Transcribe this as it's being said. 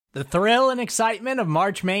The thrill and excitement of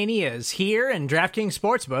March Mania is here, and DraftKings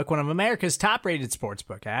Sportsbook, one of America's top-rated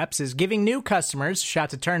sportsbook apps, is giving new customers a shot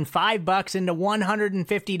to turn $5 into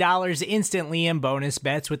 $150 instantly in bonus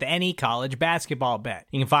bets with any college basketball bet.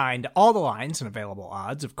 You can find all the lines and available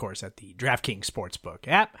odds, of course, at the DraftKings Sportsbook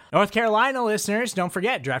app. North Carolina listeners, don't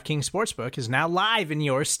forget, DraftKings Sportsbook is now live in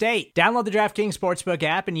your state. Download the DraftKings Sportsbook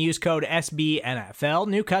app and use code SBNFL.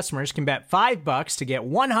 New customers can bet $5 to get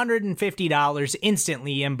 $150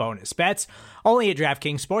 instantly in bonus bets, only at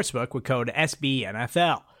DraftKings Sportsbook with code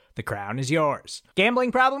SBNFL. The crown is yours.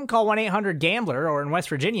 Gambling problem? Call 1-800-GAMBLER, or in West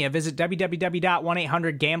Virginia, visit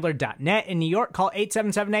www.1800gambler.net. In New York, call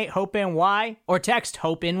 877-8-HOPE-NY or text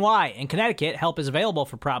HOPE-NY. In Connecticut, help is available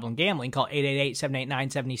for problem gambling. Call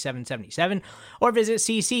 888-789-7777 or visit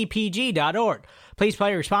ccpg.org. Please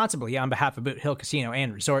play responsibly on behalf of Boot Hill Casino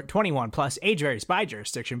and Resort. 21 plus, age varies by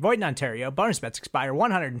jurisdiction. Void in Ontario. Bonus bets expire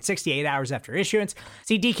 168 hours after issuance.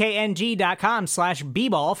 See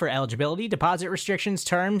dkng.com/bball for eligibility, deposit restrictions,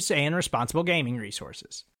 terms, and responsible gaming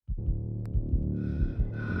resources.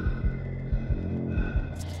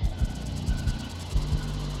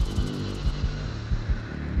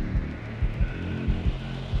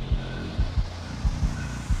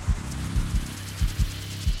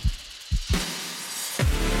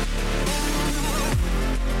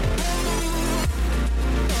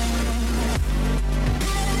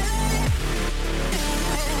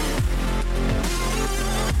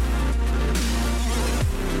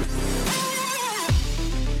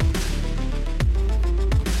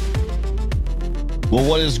 Well,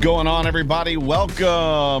 what is going on, everybody?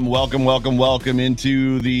 Welcome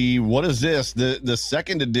into the, what is this? The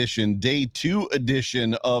second edition, day 2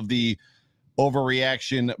 edition of the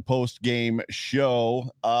Overreaction post-game show.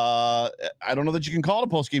 I don't know that you can call it a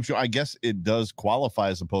post-game show. I guess it does qualify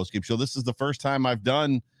as a post-game show. This is the first time I've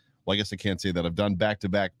done, well, I guess I can't say that. I've done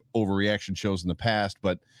back-to-back Overreaction shows in the past,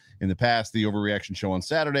 but in the past, the Overreaction show on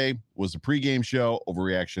Saturday was the pregame show,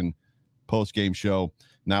 Overreaction post-game show.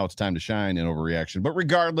 Now it's time to shine in Overreaction. But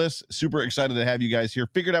regardless, super excited to have you guys here.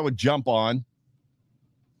 Figured I would jump on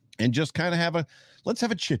and just kind of let's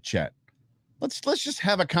have a chit chat. Let's just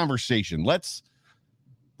have a conversation. Let's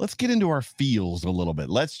get into our feels a little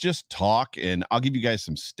bit. Let's just talk, and I'll give you guys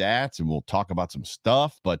some stats and we'll talk about some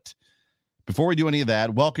stuff. But before we do any of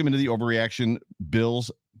that, welcome into the Overreaction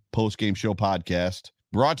Bills post-game show podcast,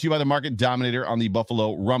 brought to you by the Market Dominator on the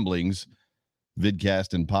Buffalo Rumblings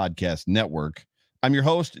vidcast and podcast network. I'm your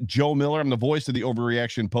host, Joe Miller. I'm the voice of the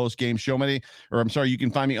Overreaction post-game show. You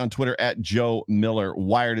can find me on Twitter at Joe Miller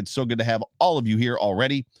Wired. It's so good to have all of you here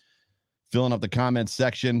already, filling up the comments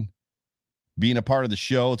section, being a part of the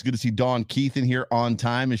show. It's good to see Dawn Keith in here on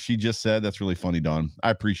time, as she just said. That's really funny, Dawn.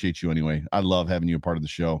 I appreciate you anyway. I love having you a part of the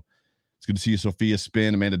show. It's good to see you, Sophia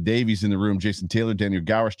Spin, Amanda Davies in the room, Jason Taylor, Daniel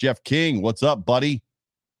Gowers, Jeff King. What's up, buddy?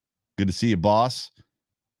 Good to see you, boss.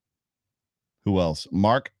 Who else?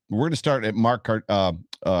 Mark. We're going to start at Mark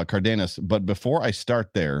Cardenas, but before I start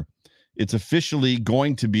there, it's officially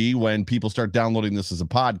going to be, when people start downloading this as a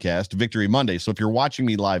podcast, Victory Monday. So if you're watching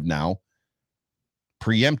me live now,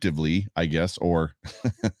 preemptively, I guess, or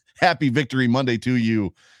happy Victory Monday to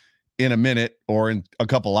you in a minute or in a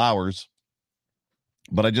couple hours.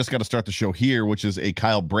 But I just got to start the show here, which is a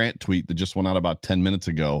Kyle Brandt tweet that just went out about 10 minutes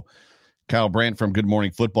ago. Kyle Brandt from Good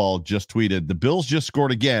Morning Football just tweeted, "The Bills just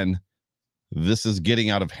scored again. This is getting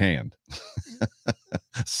out of hand."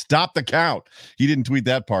 Stop the count. He didn't tweet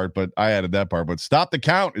that part, but I added that part. But stop the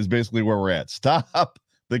count is basically where we're at. Stop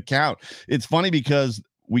the count. It's funny because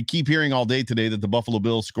we keep hearing all day today that the Buffalo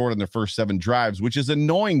Bills scored on their first 7 drives, which is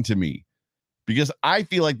annoying to me because I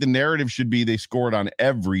feel like the narrative should be they scored on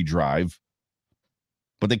every drive,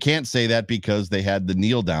 but they can't say that because they had the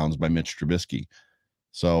kneel downs by Mitch Trubisky.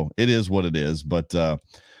 So it is what it is. But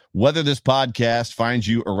whether this podcast finds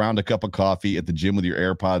you around a cup of coffee at the gym with your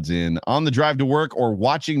AirPods in, on the drive to work, or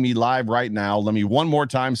watching me live right now, let me one more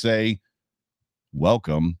time say,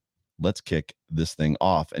 welcome. Let's kick this thing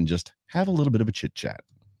off and just have a little bit of a chit chat.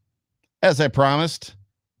 As I promised,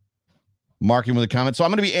 marking with a comment. So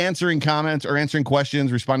I'm going to be answering comments or answering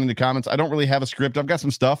questions, responding to comments. I don't really have a script. I've got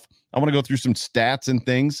some stuff. I want to go through some stats and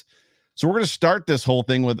things. So we're going to start this whole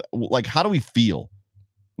thing with, like, how do we feel?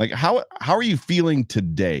 Like, how are you feeling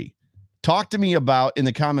today? Talk to me about, in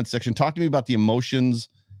the comments section, talk to me about the emotions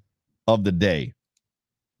of the day.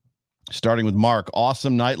 Starting with Mark.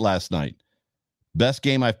 Awesome night last night. Best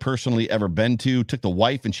game I've personally ever been to. Took the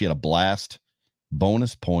wife and she had a blast.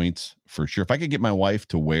 Bonus points for sure. If I could get my wife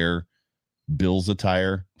to wear Bills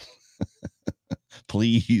attire,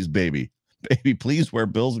 please, baby, please wear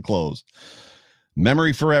Bills clothes.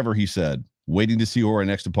 Memory forever, he said. Waiting to see who our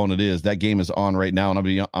next opponent is. That game is on right now, and I'm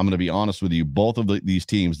going to be honest with you. Both of these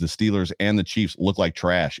teams, the Steelers and the Chiefs, look like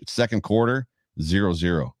trash. It's second quarter,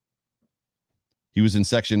 0-0. He was in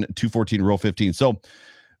section 214, row 15. So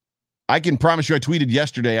I can promise you, I tweeted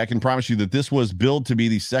yesterday, I can promise you that this was billed to be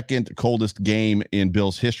the second coldest game in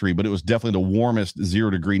Bills history, but it was definitely the warmest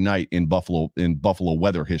 0-degree night in Buffalo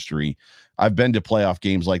weather history. I've been to playoff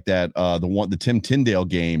games like that. The Tim Tyndale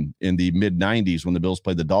game in the mid 90s when the Bills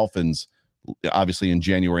played the Dolphins, obviously in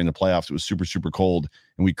January in the playoffs, it was super, super cold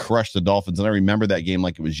and we crushed the Dolphins. And I remember that game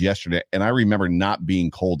like it was yesterday. And I remember not being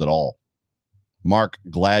cold at all. Mark,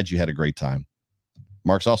 glad you had a great time.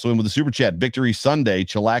 Mark's also in with the super chat. Victory Sunday,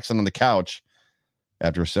 chillaxing on the couch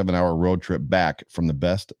after a 7-hour road trip back from the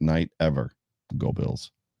best night ever. Go Bills.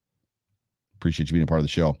 Appreciate you being a part of the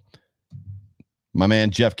show. My man,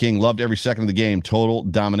 Jeff King, loved every second of the game. Total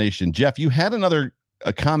domination. Jeff, you had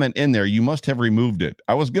a comment in there. You must have removed it.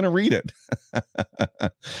 I was going to read it.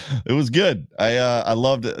 It was good. I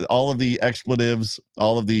loved all of the expletives,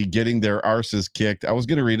 all of the getting their arses kicked. I was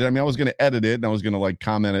going to read it. I mean, I was going to edit it and I was going to like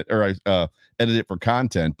comment it or edit it for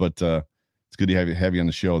content, but it's good to have you on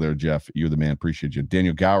the show there, Jeff. You're the man. Appreciate you.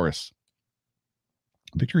 Daniel Gowris.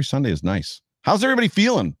 Victory Sunday is nice. How's everybody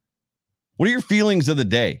feeling? What are your feelings of the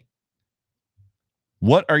day?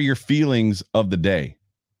 What are your feelings of the day?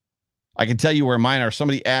 I can tell you where mine are.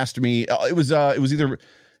 Somebody asked me, it was either,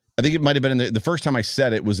 I think it might've been in the first time I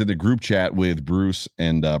said it was in the group chat with Bruce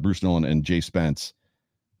and Bruce Nolan and Jay Spence.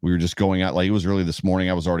 We were just going out, like it was early this morning.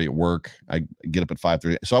 I was already at work. I get up at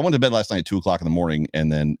 5:30. So I went to bed last night at 2:00 in the morning.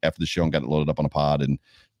 And then after the show, I got it loaded up on a pod and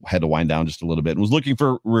had to wind down just a little bit and was looking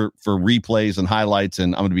for replays and highlights.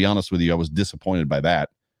 And I'm going to be honest with you, I was disappointed by that.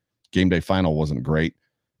 Game day final wasn't great.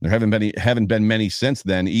 There haven't been many since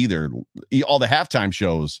then either. All the halftime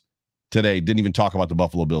shows today didn't even talk about the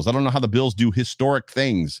Buffalo Bills. I don't know how the Bills do historic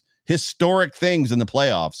things in the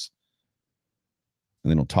playoffs,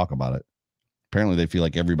 and they don't talk about it. Apparently, they feel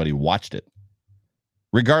like everybody watched it.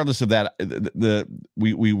 Regardless of that,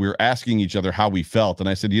 we were asking each other how we felt, and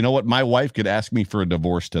I said, you know what? My wife could ask me for a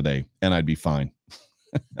divorce today, and I'd be fine.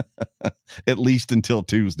 At least until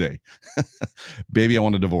Tuesday. Baby, I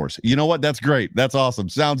want a divorce. You know what? That's great. That's awesome.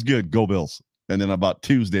 Sounds good. Go Bills. And then about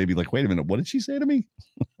Tuesday, be like, wait a minute. What did she say to me?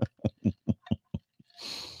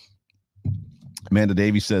 Amanda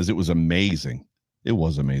Davies says it was amazing. It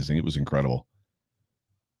was amazing. It was incredible.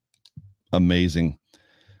 Amazing.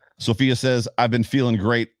 Sophia says, I've been feeling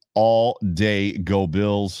great all day. Go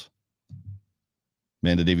Bills.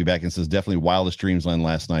 Amanda Davey back and says, definitely wildest dreamsland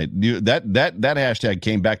last night. That hashtag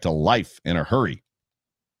came back to life in a hurry.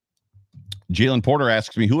 Jalen Porter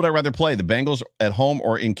asks me, who would I rather play, the Bengals at home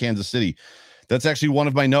or in Kansas City? That's actually one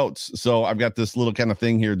of my notes. So I've got this little kind of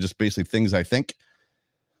thing here, just basically things I think.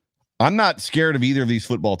 I'm not scared of either of these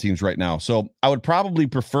football teams right now. So I would probably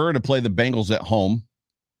prefer to play the Bengals at home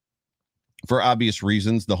for obvious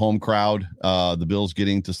reasons. The home crowd, the Bills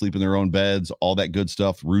getting to sleep in their own beds, all that good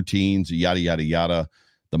stuff, routines, yada, yada, yada.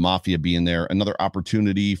 The Mafia being there, another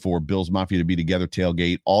opportunity for Bills Mafia to be together,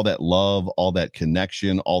 tailgate, all that love, all that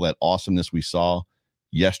connection, all that awesomeness we saw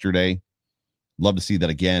yesterday. Love to see that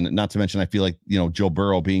again. Not to mention, I feel like, Joe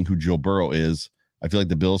Burrow being who Joe Burrow is, I feel like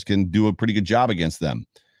the Bills can do a pretty good job against them.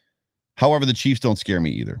 However, the Chiefs don't scare me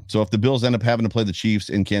either. So if the Bills end up having to play the Chiefs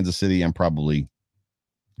in Kansas City, I'm probably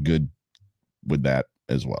good with that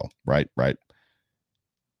as well. Right.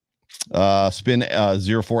 Spin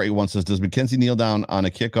 0481 says, does McKenzie kneel down on a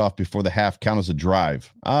kickoff before the half count as a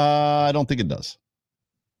drive? I don't think it does.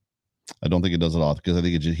 I don't think it does at all, because I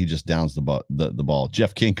think he just downs the ball.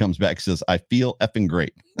 Jeff King comes back and says, I feel effing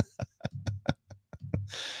great.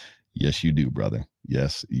 Yes, you do, brother.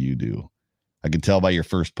 Yes, you do. I can tell by your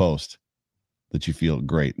first post that you feel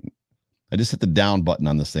great. I just hit the down button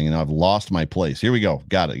on this thing and I've lost my place. Here we go.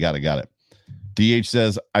 Got it. DH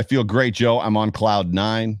says, I feel great, Joe. I'm on cloud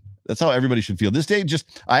 9. That's how everybody should feel. This day,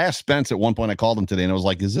 I asked Spence at one point, I called him today and I was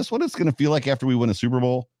like, is this what it's going to feel like after we win a Super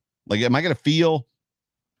Bowl? Like, am I going to feel?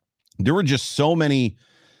 There were just so many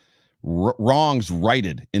wrongs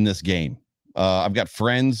righted in this game. I've got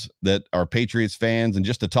friends that are Patriots fans, and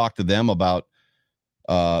just to talk to them about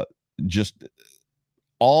just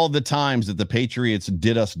all the times that the Patriots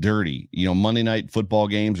did us dirty, Monday night football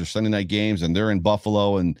games or Sunday night games, and they're in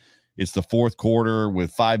Buffalo and it's the fourth quarter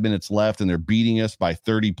with 5 minutes left and they're beating us by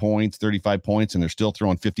 30 points, 35 points, and they're still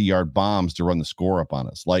throwing 50-yard bombs to run the score up on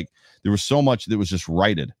us. Like, there was so much that was just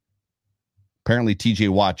righted. Apparently TJ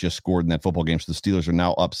Watt just scored in that football game, so the Steelers are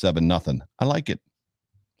now up 7-0. I like it.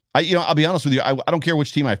 I'll be honest with you. I don't care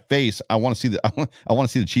which team I face. I want to see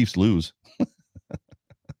the Chiefs lose. I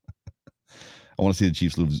want to see the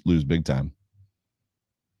Chiefs lose big time.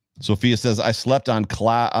 Sophia says, I slept on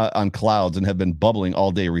clouds and have been bubbling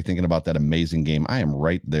all day rethinking about that amazing game. I am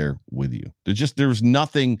right there with you. There's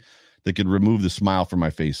nothing that could remove the smile from my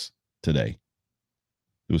face today.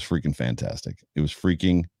 It was freaking fantastic. It was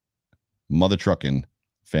freaking mother trucking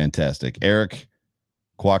fantastic. Eric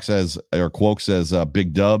Quoke says,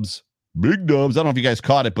 big dubs. Big dubs. I don't know if you guys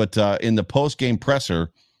caught it, but in the post-game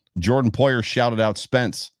presser, Jordan Poyer shouted out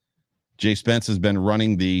Spence. Jay Spence has been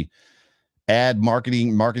running the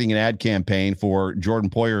marketing and ad campaign for Jordan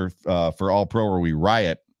Poyer for All Pro, where we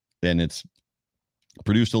riot, and it's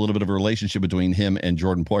produced a little bit of a relationship between him and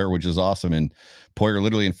Jordan Poyer, which is awesome. And Poyer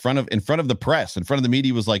literally in front of the press, in front of the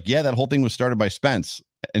media, was like, yeah, that whole thing was started by Spence.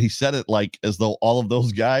 And he said it like as though all of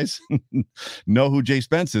those guys know who Jay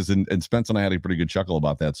Spence is. And Spence and I had a pretty good chuckle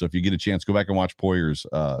about that. So if you get a chance, go back and watch Poyer's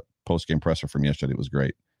post-game presser from yesterday. It was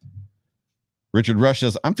great. Richard Rush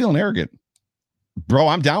says, I'm feeling arrogant. Bro,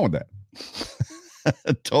 I'm down with that.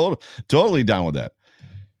 Totally down with that.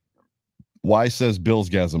 Y says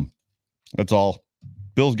Billsgasm. That's all.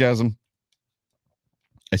 Billsgasm.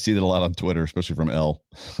 I see that a lot on Twitter, especially from L.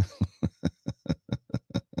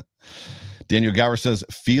 Daniel Gower says,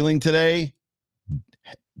 feeling today,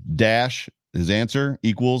 dash, his answer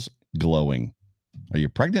equals glowing. Are you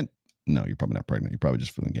pregnant? No, you're probably not pregnant. You're probably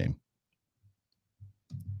just feeling game.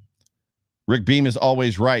 Rick Beam is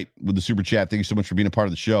always right with the super chat. Thank you so much for being a part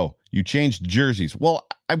of the show. You changed jerseys. Well,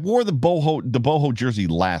 I wore the boho jersey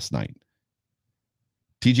last night.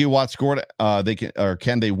 TJ Watt scored.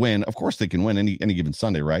 Can they win? Of course they can win any given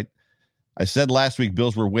Sunday, right? I said last week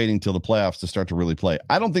Bills were waiting till the playoffs to start to really play.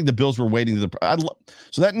 I don't think the Bills were waiting to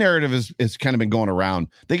so that narrative has kind of been going around.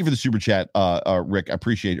 Thank you for the super chat, Rick. I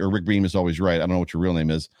appreciate it. Or Rick Beam is always right. I don't know what your real name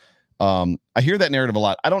is. I hear that narrative a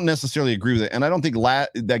lot. I don't necessarily agree with it. And I don't think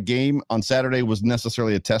that game on Saturday was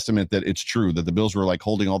necessarily a testament that it's true, that the Bills were like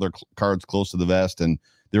holding all their cards close to the vest and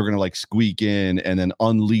they were going to like squeak in and then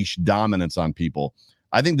unleash dominance on people.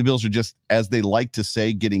 I think the Bills are just, as they like to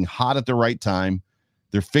say, getting hot at the right time.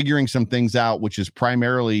 They're figuring some things out, which is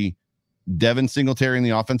primarily Devin Singletary in the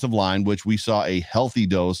offensive line, which we saw a healthy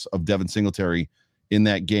dose of Devin Singletary in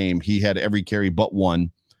that game. He had every carry but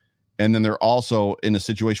one. And then they're also in a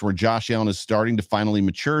situation where Josh Allen is starting to finally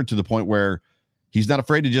mature to the point where he's not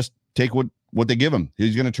afraid to just take what they give him.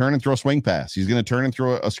 He's going to turn and throw a swing pass. He's going to turn and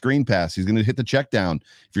throw a screen pass. He's going to hit the check down.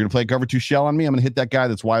 If you're going to play cover two shell on me, I'm going to hit that guy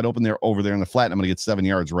that's wide open over there in the flat, and I'm going to get 7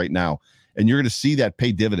 yards right now. And you're going to see that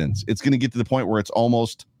pay dividends. It's going to get to the point where it's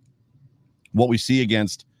almost what we see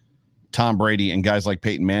against Tom Brady and guys like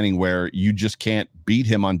Peyton Manning, where you just can't beat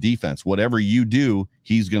him on defense. Whatever you do,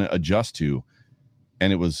 he's going to adjust to.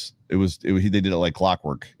 And they did it like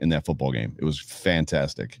clockwork in that football game. It was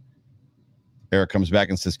fantastic. Eric comes back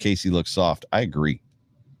and says, Casey looks soft. I agree.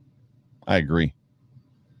 Absolutely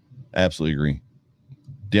agree.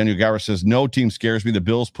 Daniel Gower says, no team scares me. The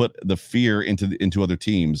Bills put the fear into other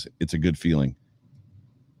teams. It's a good feeling.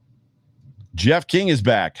 Jeff King is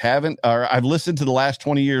back. I've listened to the last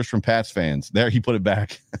 20 years from Pats fans. There, he put it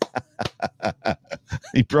back.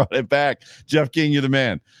 He brought it back. Jeff King, you're the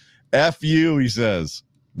man. F you, he says.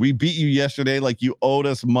 We beat you yesterday like you owed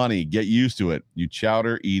us money. Get used to it. You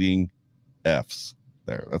chowder eating Fs.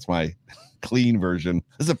 There, that's my clean version.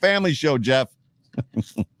 It's a family show, Jeff.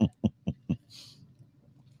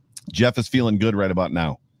 Jeff is feeling good right about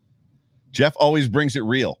now. Jeff always brings it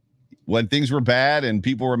real. When things were bad and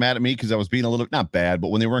people were mad at me because I was being a little, not bad, but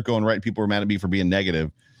when they weren't going right, people were mad at me for being negative.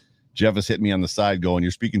 Jeff is hitting me on the side going,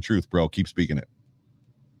 you're speaking truth, bro. Keep speaking it.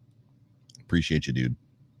 Appreciate you, dude.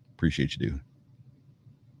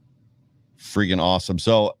 Freaking awesome.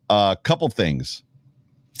 So a couple things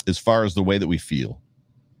as far as the way that we feel.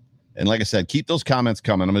 And like I said, keep those comments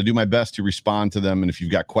coming. I'm going to do my best to respond to them. And if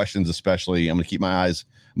you've got questions, especially, I'm going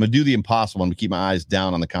to do the impossible. I'm going to keep my eyes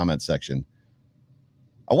down on the comment section.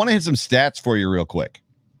 I want to hit some stats for you real quick.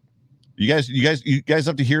 You guys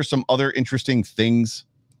have to hear some other interesting things.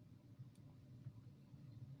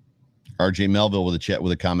 RJ Melville with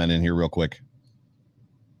a comment in here real quick.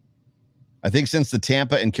 I think since the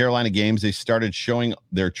Tampa and Carolina games, they started showing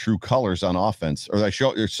their true colors on offense,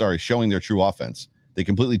 showing their true offense. They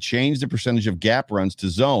completely changed the percentage of gap runs to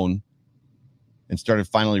zone and started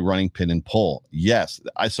finally running pin and pull. Yes.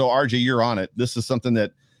 So RJ, you're on it. This is something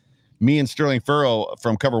that me and Sterling Furrow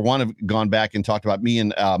from Cover One have gone back and talked about. Me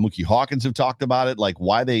and Mookie Hawkins have talked about it, like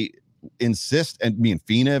why they insist, and me and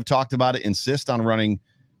Fina have talked about it, insist on running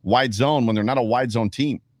wide zone when they're not a wide zone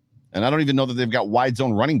team. And I don't even know that they've got wide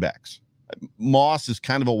zone running backs. Moss is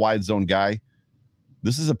kind of a wide zone guy.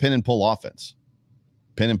 This is a pin and pull offense.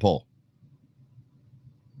 Pin and pull.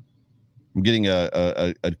 I'm getting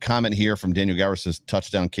a comment here from Daniel Gower says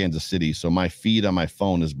touchdown Kansas City. So my feed on my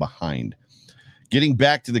phone is behind. Getting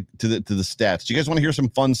back to the stats. Do you guys want to hear some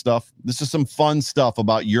fun stuff? This is some fun stuff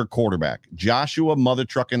about your quarterback, Joshua Mother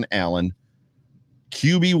Truckin' Allen,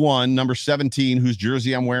 QB1, number 17, whose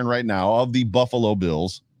jersey I'm wearing right now, of the Buffalo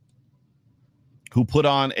Bills, who put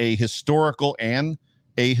on a historical,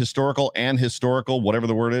 whatever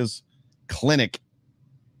the word is, clinic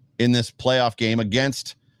in this playoff game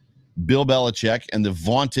against Bill Belichick and the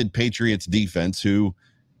vaunted Patriots defense, who,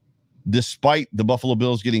 despite the Buffalo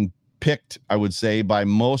Bills getting picked, I would say, by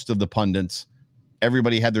most of the pundits,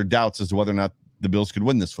 everybody had their doubts as to whether or not the Bills could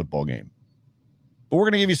win this football game. But we're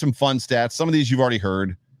going to give you some fun stats. Some of these you've already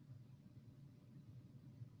heard.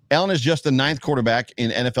 Allen is just the 9th quarterback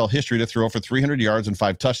in NFL history to throw for 300 yards and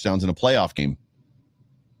 5 touchdowns in a playoff game.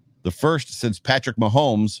 The first since Patrick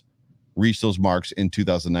Mahomes reached those marks in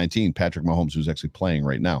 2019. Patrick Mahomes, who's actually playing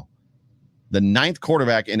right now. The 9th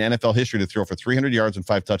quarterback in NFL history to throw for 300 yards and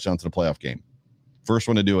 5 touchdowns in a playoff game. First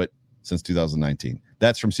one to do it since 2019.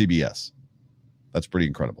 That's from CBS. That's pretty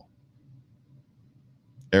incredible.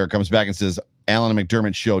 Eric comes back and says, Allen and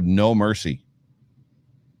McDermott showed no mercy.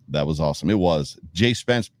 That was awesome. It was. Jay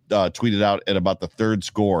Spence tweeted out at about the 3rd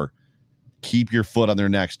score, keep your foot on their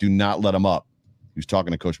necks. Do not let them up. He was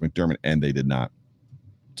talking to Coach McDermott, and they did not.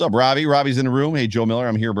 What's up, Robbie? Robbie's in the room. Hey, Joe Miller,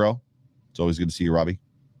 I'm here, bro. It's always good to see you, Robbie.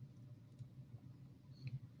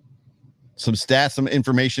 Some stats, some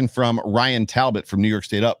information from Ryan Talbot from New York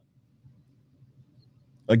State Up.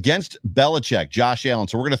 Against Belichick, Josh Allen.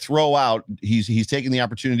 So we're going to throw out, he's taking the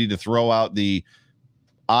opportunity to throw out the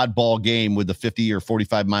oddball game with the 50 or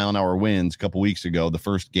 45 mile an hour winds a couple weeks ago, the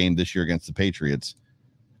first game this year against the Patriots.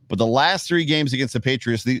 But the last 3 games against the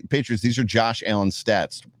Patriots, these are Josh Allen's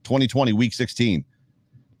stats. 2020, week 16,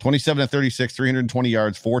 27-36, 320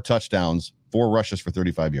 yards, 4 touchdowns, 4 rushes for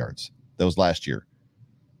 35 yards. That was last year.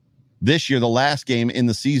 This year, the last game in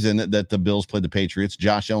the season that the Bills played the Patriots,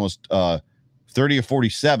 Josh Allen was 30 of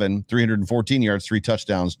 47, 314 yards, 3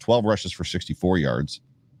 touchdowns, 12 rushes for 64 yards.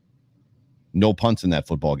 No punts in that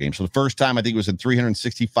football game. So the first time, I think it was in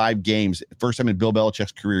 365 games, first time in Bill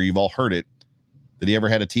Belichick's career, you've all heard it, that he ever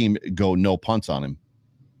had a team go no punts on him.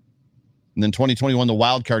 And then 2021, the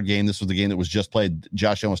wild card game, this was the game that was just played.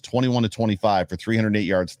 Josh Allen was 21-25 for 308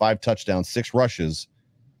 yards, 5 touchdowns, 6 rushes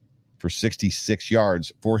for 66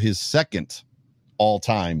 yards for his second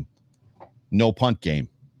all-time no punt game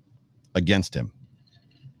against him.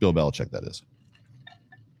 Bill Belichick, that is.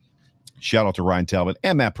 Shout out to Ryan Talbot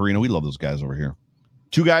and Matt Perino. We love those guys over here.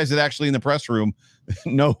 2 guys that actually in the press room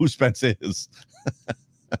know who Spence is.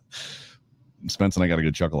 Spence and I got a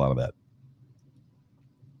good chuckle out of that.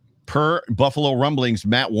 Per Buffalo Rumblings,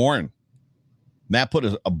 Matt Warren. Matt put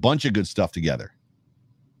a bunch of good stuff together,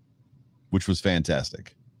 which was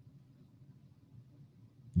fantastic.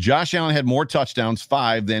 Josh Allen had more touchdowns,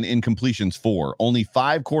 5, than incompletions, 4. Only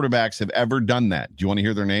 5 quarterbacks have ever done that. Do you want to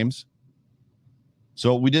hear their names?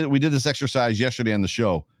 So we did this exercise yesterday on the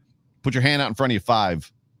show. Put your hand out in front of you,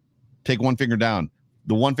 5. Take one finger down.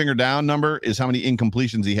 The one finger down number is how many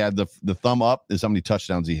incompletions he had. The thumb up is how many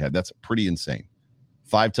touchdowns he had. That's pretty insane.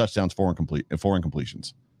 5 touchdowns, 4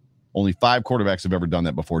 incompletions. Only 5 quarterbacks have ever done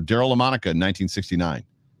that before. Darryl LaMonica in 1969.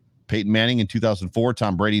 Peyton Manning in 2004.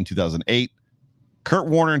 Tom Brady in 2008. Kurt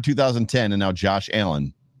Warner in 2010, and now Josh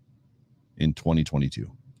Allen in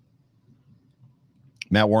 2022.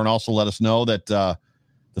 Matt Warren also let us know that the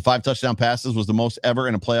 5 touchdown passes was the most ever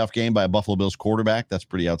in a playoff game by a Buffalo Bills quarterback. That's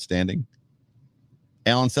pretty outstanding.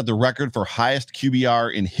 Allen set the record for highest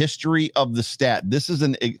QBR in history of the stat. This is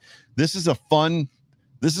a fun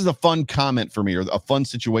comment for me, or a fun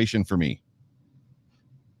situation for me.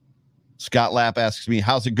 Scott Lapp asks me,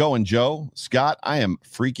 how's it going, Joe? Scott, I am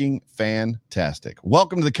freaking fantastic.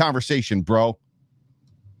 Welcome to the conversation, bro.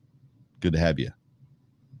 Good to have you.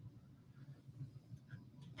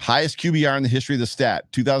 Highest QBR in the history of the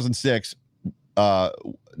stat, 2006,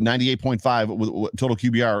 98.5 total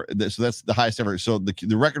QBR. So that's the highest ever. So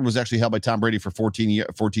the record was actually held by Tom Brady for 14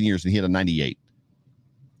 years, and he had a 98.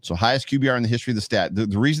 So highest QBR in the history of the stat.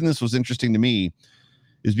 The reason this was interesting to me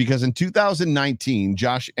is because in 2019,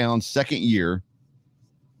 Josh Allen's second year,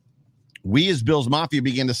 we as Bills Mafia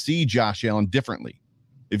began to see Josh Allen differently.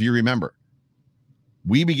 If you remember,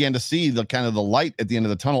 we began to see the kind of the light at the end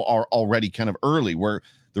of the tunnel already kind of early, where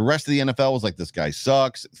the rest of the NFL was like, this guy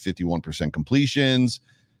sucks, 51% completions.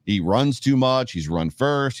 He runs too much. He's run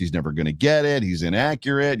first. He's never going to get it. He's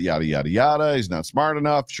inaccurate, yada, yada, yada. He's not smart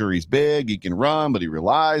enough. Sure, he's big. He can run, but he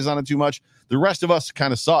relies on it too much. The rest of us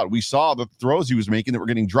kind of saw it. We saw the throws he was making that were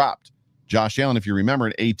getting dropped. Josh Allen, if you remember,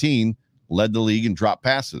 at 18, led the league in drop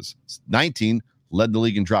passes. 19, led the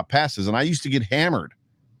league in drop passes. And I used to get hammered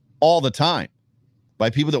all the time by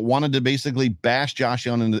people that wanted to basically bash Josh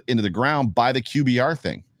Allen into the ground by the QBR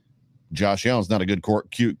thing. Josh Allen's not a good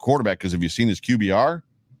quarterback because have you seen his QBR?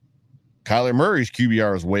 Kyler Murray's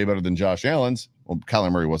QBR is way better than Josh Allen's. Well,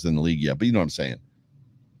 Kyler Murray wasn't in the league yet, but you know what I'm saying.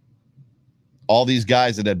 All these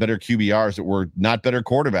guys that had better QBRs that were not better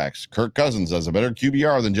quarterbacks. Kirk Cousins has a better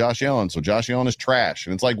QBR than Josh Allen, so Josh Allen is trash.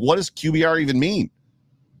 And it's like, what does QBR even mean?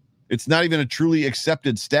 It's not even a truly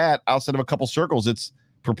accepted stat outside of a couple circles. It's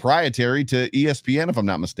proprietary to ESPN, if I'm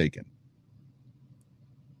not mistaken.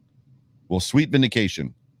 Well, sweet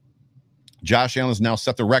vindication. Josh Allen has now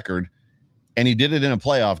set the record, and he did it in a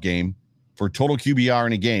playoff game for total QBR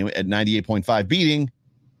in a game at 98.5, beating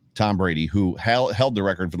Tom Brady, who held the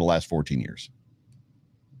record for the last 14 years.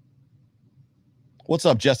 What's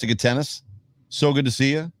up, Jessica Tennis? So good to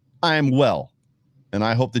see you. I am well, and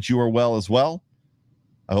I hope that you are well as well.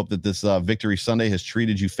 I hope that this Victory Sunday has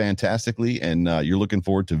treated you fantastically, and you're looking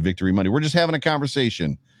forward to Victory Monday. We're just having a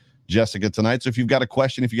conversation, Jessica, tonight. So if you've got a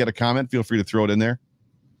question, if you got a comment, feel free to throw it in there.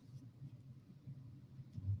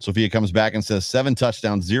 Sophia comes back and says 7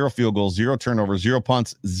 touchdowns, 0 field goals, 0 turnovers, 0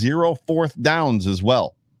 punts, 0 fourth downs as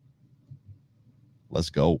well. Let's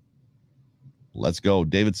go. Let's go.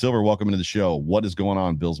 David Silver, welcome into the show. What is going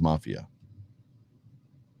on, Bills Mafia?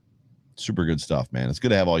 Super good stuff, man. It's good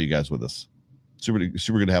to have all you guys with us. Super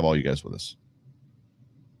good to have all you guys with us.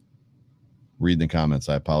 Read the comments.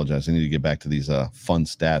 I apologize. I need to get back to these fun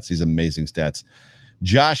stats, these amazing stats.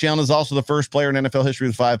 Josh Allen is also the first player in NFL history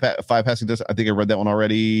with five passing touchdowns. I think I read that one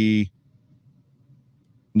already.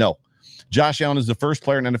 No. Josh Allen is the first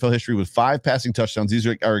player in NFL history with 5 passing touchdowns. These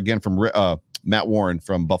are again from Matt Warren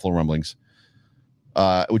from Buffalo Rumblings,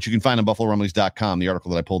 which you can find on BuffaloRumblings.com, the article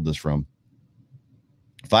that I pulled this from.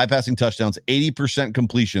 5 passing touchdowns, 80%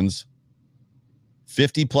 completions,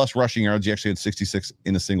 50-plus rushing yards. He actually had 66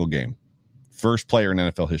 in a single game. First player in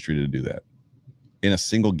NFL history to do that in a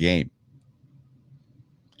single game.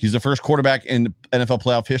 He's the first quarterback in NFL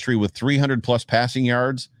playoff history with 300-plus passing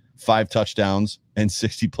yards, 5 touchdowns, and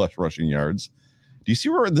 60-plus rushing yards. Do you see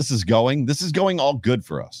where this is going? This is going all good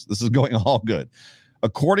for us. This is going all good.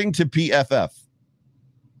 According to PFF,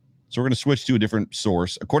 so we're going to switch to a different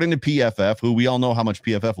source. According to PFF, who we all know how much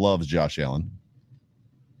PFF loves Josh Allen,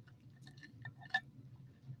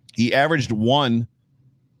 he averaged one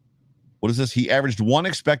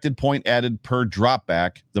expected point added per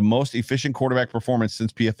dropback, the most efficient quarterback performance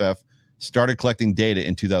since PFF started collecting data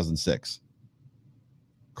in 2006.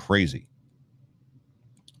 Crazy.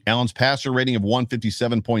 Allen's passer rating of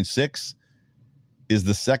 157.6 is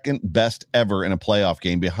the second best ever in a playoff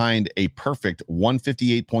game, behind a perfect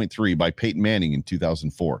 158.3 by Peyton Manning in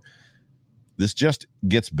 2004. This just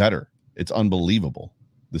gets better. It's unbelievable,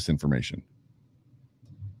 this information.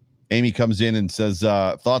 Amy comes in and says,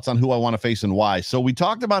 thoughts on who I want to face and why. So we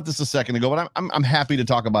talked about this a second ago, but I'm happy to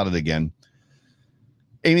talk about it again.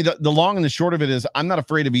 Amy, the long and the short of it is I'm not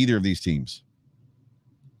afraid of either of these teams,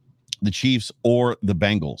 the Chiefs or the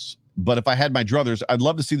Bengals. But if I had my druthers, I'd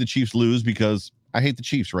love to see the Chiefs lose because I hate the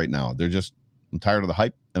Chiefs right now. I'm tired of the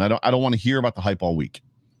hype, and I don't want to hear about the hype all week.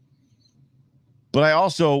 But I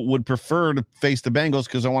also would prefer to face the Bengals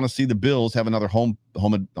because I want to see the Bills have another home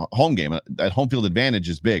game. That home field advantage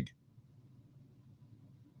is big.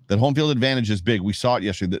 That home field advantage is big. We saw it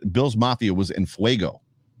yesterday. The Bills Mafia was in fuego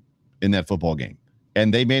in that football game,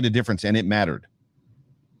 and they made a difference, and it mattered.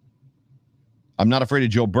 I'm not afraid of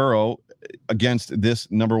Joe Burrow against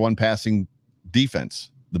this number 1 passing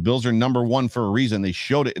defense. The Bills are number 1 for a reason. They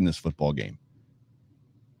showed it in this football game.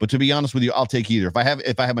 But to be honest with you, I'll take either.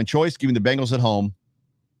 If I have my choice, give me the Bengals at home.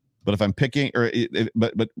 But if I'm picking,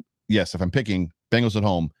 if I'm picking Bengals at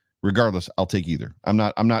home, regardless, I'll take either. I'm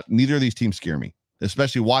not. Neither of these teams scare me,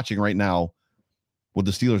 especially watching right now what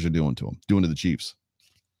the Steelers are doing to the Chiefs.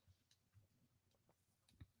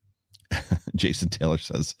 Jason Taylor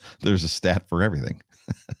says there's a stat for everything.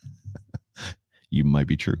 You might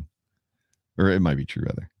be true, or it might be true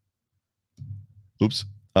rather. Oops.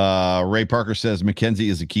 Ray Parker says McKenzie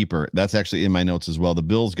is a keeper. That's actually in my notes as well. The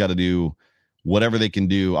Bills got to do whatever they can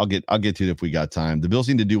do. I'll get to it if we got time. The Bills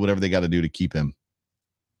need to do whatever they got to do to keep him.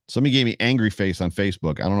 Somebody gave me angry face on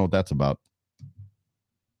Facebook. I don't know what that's about.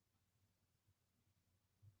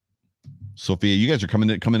 Sophia, you guys are coming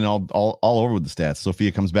in all over with the stats.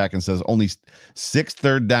 Sophia comes back and says only 6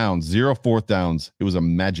 third downs, 0 fourth downs. It was a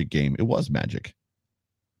magic game. It was magic.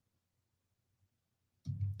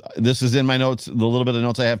 This is in my notes, the little bit of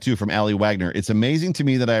notes I have too from Allie Wagner. It's amazing to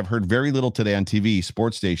me that I have heard very little today on TV,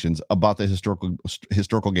 sports stations, about the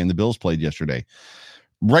historical game the Bills played yesterday.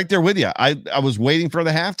 Right there with you. I was waiting for the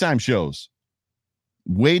halftime shows.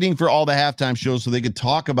 waiting for all the halftime shows so they could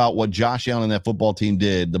talk about what Josh Allen and that football team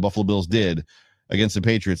did, the Buffalo Bills did against the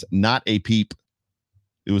Patriots. Not a peep.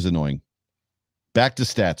 It was annoying. Back to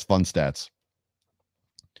stats, fun stats.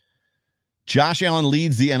 Josh Allen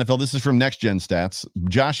leads the NFL. This is from Next Gen Stats.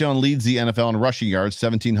 Josh Allen leads the NFL in rushing yards,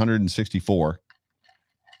 1,764.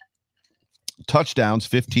 Touchdowns,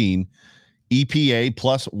 15. EPA,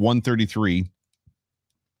 plus 133.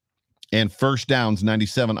 And first downs,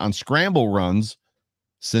 97 on scramble runs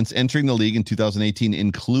since entering the league in 2018,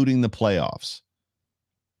 including the playoffs.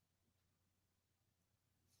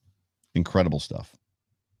 Incredible stuff.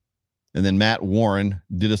 And then Matt Warren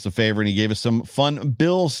did us a favor, and he gave us some fun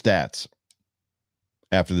Bill stats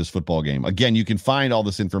after this football game. Again, you can find all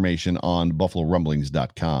this information on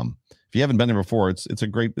BuffaloRumblings.com. If you haven't been there before, it's a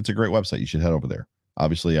great website. You should head over there.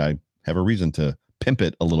 Obviously, I have a reason to pimp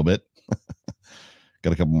it a little bit.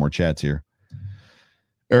 Got a couple more chats here.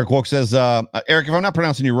 Eric Woke says, Eric, if I'm not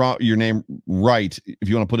pronouncing your name right, if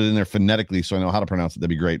you want to put it in there phonetically so I know how to pronounce it, that'd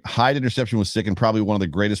be great. Hyde interception was sick and probably one of the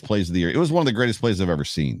greatest plays of the year. It was one of the greatest plays I've ever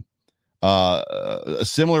seen. A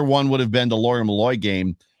similar one would have been the Lawyer Malloy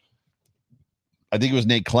game. I think it was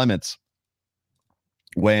Nate Clements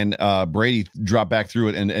when Brady dropped back through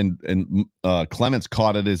it and Clements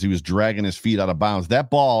caught it as he was dragging his feet out of bounds. That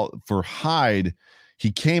ball for Hyde,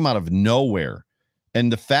 he came out of nowhere. And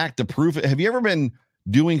the proof, have you ever been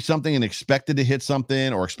doing something and expected to hit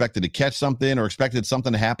something or expected to catch something or expected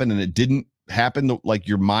something to happen and it didn't happen? Like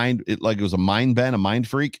your mind, it was a mind bend, a mind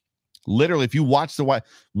freak. Literally, if you watch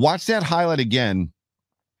that highlight again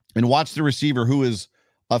and watch the receiver who is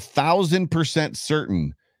 1,000%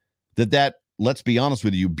 certain that, let's be honest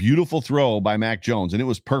with you, beautiful throw by Mac Jones, and it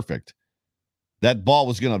was perfect. That ball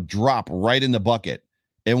was going to drop right in the bucket.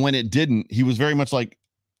 And when it didn't, he was very much like,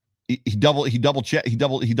 he double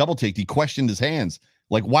taked. He questioned his hands.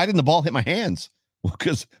 Like, why didn't the ball hit my hands? Well,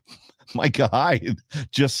 because my guy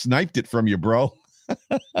just sniped it from you, bro.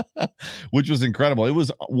 Which was incredible. It was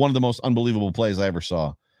one of the most unbelievable plays I ever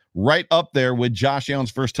saw. Right up there with Josh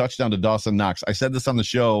Allen's first touchdown to Dawson Knox. I said this on the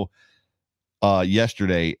show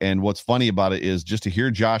yesterday, and what's funny about it is just to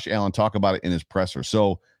hear Josh Allen talk about it in his presser.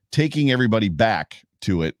 So taking everybody back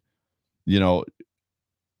to it,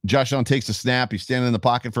 Josh Allen takes a snap. He's standing in the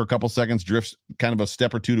pocket for a couple seconds, drifts kind of a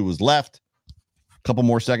step or two to his left, a couple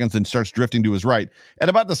more seconds, and starts drifting to his right. At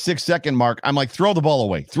about the 6-second mark, I'm like, throw the ball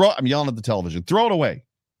away. I'm yelling at the television, throw it away.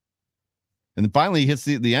 And then finally he hits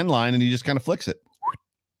the end line and he just kind of flicks it.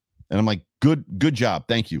 And I'm like, good job.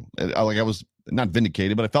 Thank you. I was not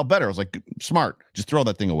vindicated, but I felt better. I was like, smart. Just throw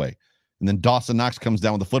that thing away. And then Dawson Knox comes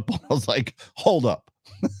down with the football. I was like, hold up.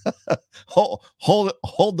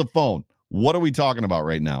 hold the phone. What are we talking about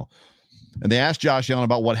right now? And they asked Josh Allen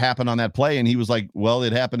about what happened on that play, and he was like, well,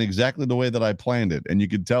 it happened exactly the way that I planned it. And you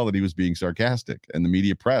could tell that he was being sarcastic, and the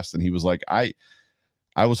media pressed, and he was like, I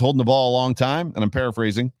was holding the ball a long time, and I'm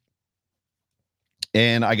paraphrasing,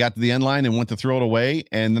 and I got to the end line and went to throw it away,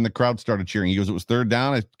 and then the crowd started cheering. He goes, it was third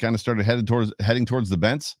down. I kind of started heading towards the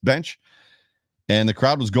bench, and the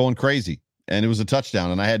crowd was going crazy. And it was a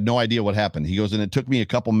touchdown, and I had no idea what happened. He goes, and it took me a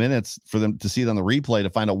couple minutes for them to see it on the replay to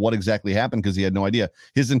find out what exactly happened because he had no idea.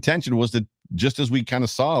 His intention was to, just as we kind of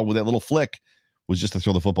saw with that little flick, was just to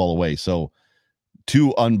throw the football away. So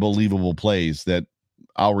 2 unbelievable plays that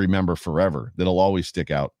I'll remember forever, that'll always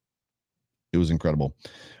stick out. It was incredible.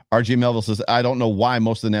 RJ Melville says, I don't know why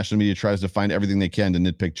most of the national media tries to find everything they can to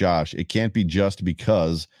nitpick Josh. It can't be just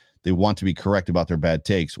because they want to be correct about their bad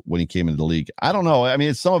takes when he came into the league. I don't know. I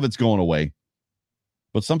mean, some of it's going away,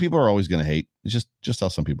 but some people are always going to hate. It's just how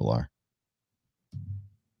some people are.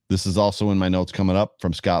 This is also in my notes coming up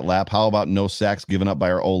from Scott Lapp. How about no sacks given up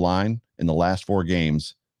by our O-line in the last 4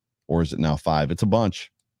 games? Or is it now 5? It's a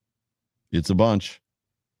bunch. It's a bunch.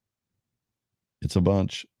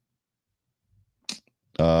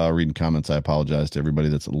 Reading comments. I apologize to everybody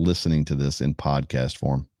that's listening to this in podcast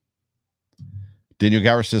form. Daniel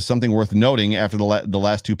Gower says something worth noting after the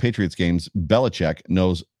last 2 Patriots games. Belichick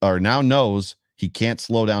now knows he can't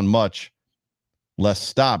slow down much, less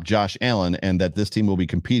stop Josh Allen, and that this team will be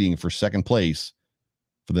competing for second place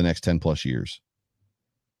for the next 10 plus years.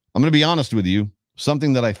 I'm going to be honest with you.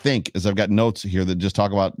 Something that I think, as I've got notes here that just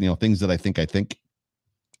talk about, things that I think.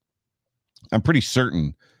 I'm pretty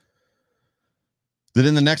certain that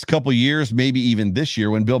in the next couple years, maybe even this year,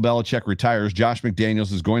 when Bill Belichick retires, Josh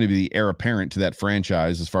McDaniels is going to be the heir apparent to that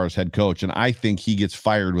franchise as far as head coach. And I think he gets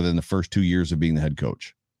fired within the first 2 years of being the head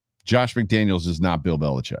coach. Josh McDaniels is not Bill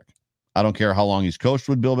Belichick. I don't care how long he's coached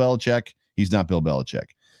with Bill Belichick. He's not Bill Belichick.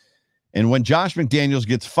 And when Josh McDaniels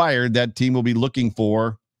gets fired, that team will be looking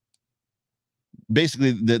for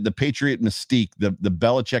basically the Patriot mystique, the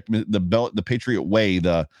Belichick, the Patriot way,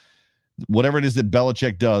 the whatever it is that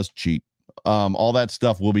Belichick does, cheat. All that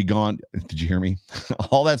stuff will be gone. Did you hear me?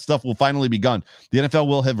 All that stuff will finally be gone. The NFL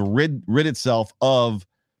will have rid itself of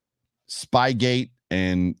Spygate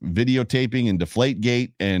and videotaping and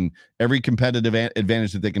Deflategate and every competitive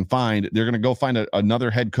advantage that they can find. They're going to go find another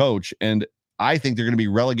head coach, and I think they're going to be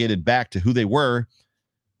relegated back to who they were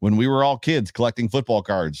when we were all kids collecting football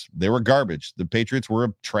cards. They were garbage. The Patriots were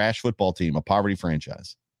a trash football team, a poverty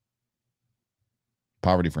franchise.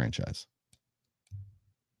 Poverty franchise.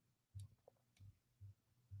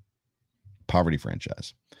 Poverty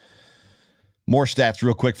franchise. More stats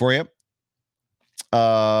real quick for you.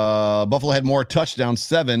 Buffalo had more touchdowns,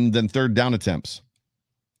 7, than third down attempts.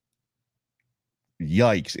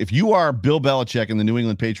 Yikes. If you are Bill Belichick and the New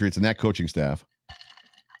England Patriots and that coaching staff,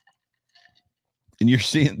 and you're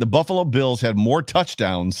seeing the Buffalo Bills had more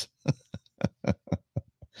touchdowns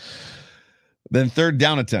than third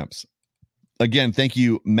down attempts. Again, thank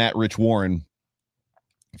you, Matt Rich Warren,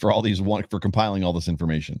 for compiling all this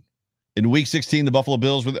information. In Week 16, the Buffalo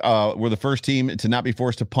Bills were the first team to not be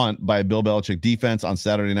forced to punt by a Bill Belichick defense. On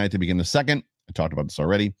Saturday night, they began the second. I talked about this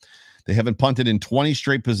already. They haven't punted in 20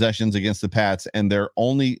 straight possessions against the Pats, and their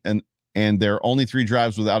only 3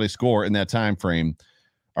 drives without a score in that time frame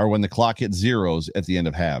are when the clock hit zeros at the end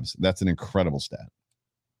of halves. That's an incredible stat.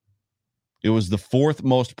 It was the 4th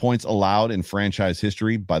most points allowed in franchise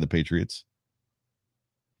history by the Patriots.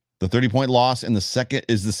 The 30-point loss is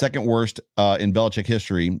the second worst in Belichick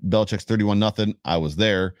history. Belichick's 31-0. I was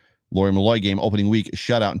there. Lori Malloy game opening week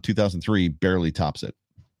shutout in 2003 barely tops it.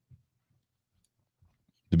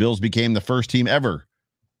 The Bills became the first team ever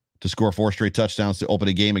to score 4 straight touchdowns to open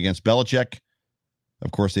a game against Belichick.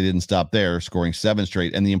 Of course, they didn't stop there, scoring 7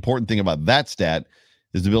 straight. And the important thing about that stat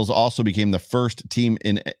is the Bills also became the first team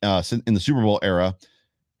in the Super Bowl era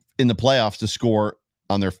in the playoffs to score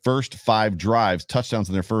on their first 5 drives, touchdowns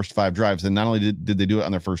on their first 5 drives. And not only did they do it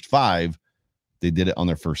on their first 5, they did it on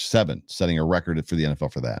their first 7, setting a record for the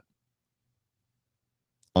NFL for that.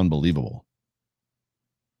 Unbelievable.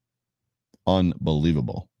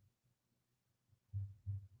 Unbelievable.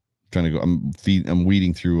 I'm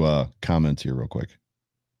weeding through comments here real quick.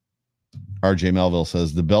 RJ Melville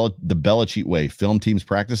says the Belichick way, film teams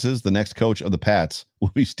practices. The next coach of the Pats will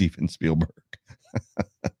be Steven Spielberg.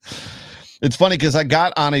 It's funny because I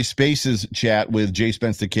got on a Spaces chat with Jay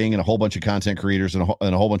Spence the King and a whole bunch of content creators and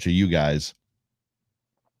a whole bunch of you guys.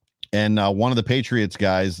 And one of the Patriots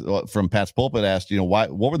guys from Pat's Pulpit asked,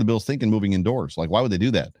 what were the Bills thinking moving indoors? Like, why would they do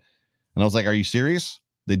that? And I was like, are you serious?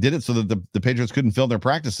 They did it so that the Patriots couldn't film their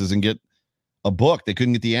practices and get a book. They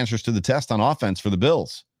couldn't get the answers to the test on offense for the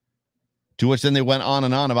Bills. To which then they went on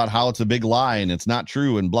and on about how it's a big lie and it's not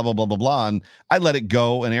true and blah, blah, blah, blah, blah. And I let it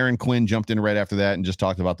go. And Aaron Quinn jumped in right after that and just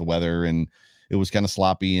talked about the weather. And it was kind of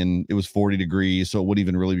sloppy and it was 40 degrees. So it wouldn't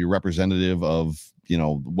even really be representative of,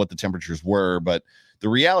 what the temperatures were. But the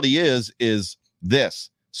reality is this.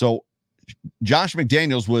 So Josh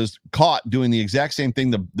McDaniels was caught doing the exact same thing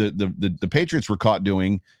the Patriots were caught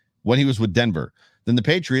doing when he was with Denver. Then the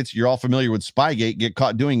Patriots, you're all familiar with Spygate, get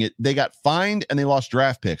caught doing it. They got fined and they lost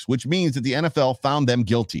draft picks, which means that the NFL found them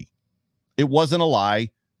guilty. It wasn't a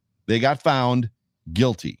lie. They got found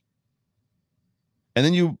guilty. And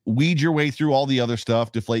then you weed your way through all the other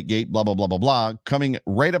stuff, Deflategate, blah, blah, blah, blah, blah, coming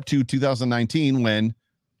right up to 2019 when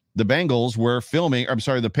the Patriots were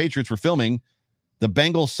filming the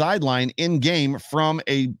Bengals sideline in game from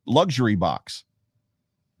a luxury box.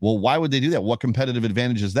 Well, why would they do that? What competitive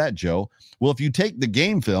advantage is that, Joe? Well, if you take the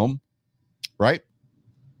game film, right,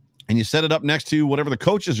 and you set it up next to whatever the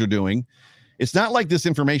coaches are doing, it's not like this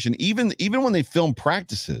information, even when they film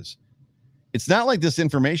practices, it's not like this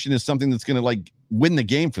information is something that's going to win the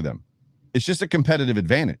game for them. It's just a competitive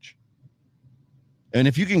advantage. And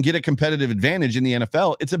if you can get a competitive advantage in the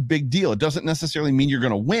NFL, it's a big deal. It doesn't necessarily mean you're going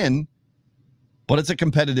to win, but it's a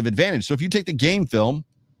competitive advantage. So if you take the game film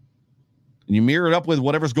and you mirror it up with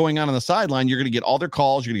whatever's going on the sideline, you're going to get all their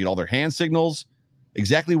calls. You're going to get all their hand signals,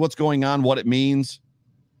 exactly what's going on, what it means,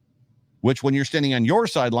 which when you're standing on your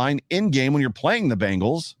sideline in game, when you're playing the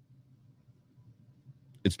Bengals,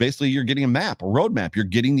 it's basically you're getting a map, a roadmap. You're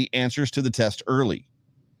getting the answers to the test early.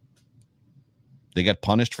 They got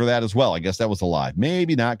punished for that as well. I guess that was a lie.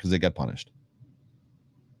 Maybe not because they got punished.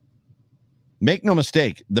 Make no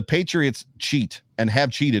mistake, the Patriots cheat and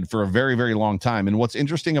have cheated for a very, very long time. And what's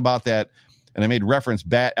interesting about that, and I made reference,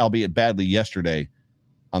 albeit badly, yesterday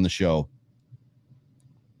on the show,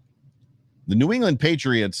 the New England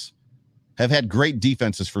Patriots have had great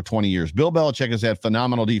defenses for 20 years. Bill Belichick has had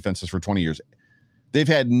phenomenal defenses for 20 years. They've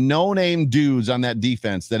had no-name dudes on that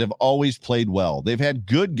defense that have always played well. They've had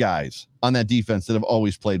good guys on that defense that have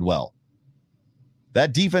always played well.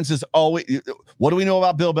 That defense is always – what do we know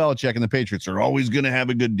about Bill Belichick and the Patriots? They're always going to have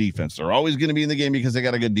a good defense. They're always going to be in the game because they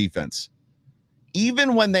got a good defense.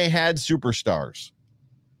 Even when they had superstars,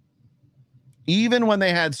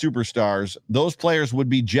 those players would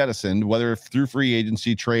be jettisoned, whether through free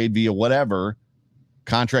agency, trade, via whatever,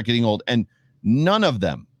 contract getting old. And none of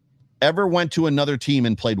them ever went to another team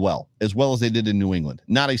and played well as they did in New England.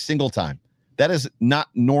 Not a single time. That is not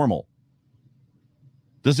normal.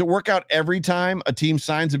 Does it work out every time a team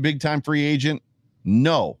signs a big-time free agent?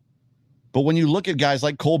 No. But when you look at guys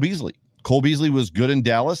like Cole Beasley was good in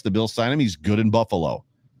Dallas. The Bills signed him. He's good in Buffalo.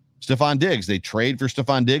 Stephon Diggs, they trade for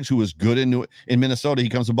Stephon Diggs, who was good in Minnesota. He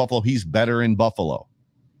comes to Buffalo. He's better in Buffalo.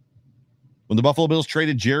 When the Buffalo Bills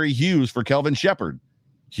traded Jerry Hughes for Kelvin Shepard,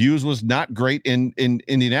 Hughes was not great in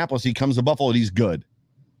Indianapolis. He comes to Buffalo and he's good.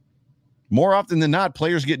 More often than not,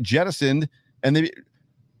 players get jettisoned, and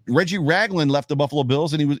Reggie Ragland left the Buffalo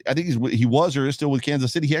Bills, and he was or is still with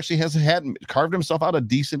Kansas City. He actually has carved himself out a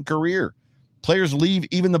decent career. Players leave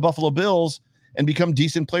even the Buffalo Bills and become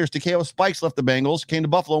decent players. Takeo Spikes left the Bengals, came to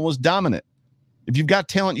Buffalo, and was dominant. If you've got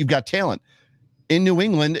talent, you've got talent. In New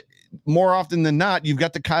England, more often than not, you've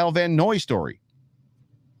got the Kyle Van Noy story.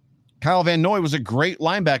 Kyle Van Noy was a great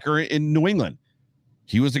linebacker in New England.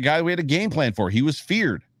 He was the guy we had a game plan for. He was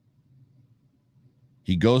feared.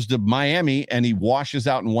 He goes to Miami, and he washes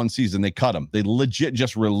out in one season. They cut him. They legit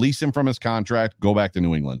just release him from his contract, go back to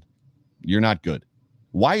New England. You're not good.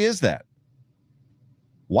 Why is that?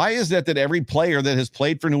 Why is that every player that has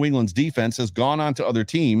played for New England's defense has gone on to other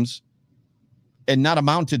teams and not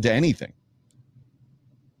amounted to anything?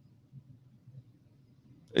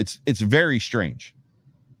 It's very strange.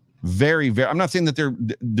 Very, very. I'm not saying that they're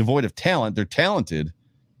devoid of talent. They're talented,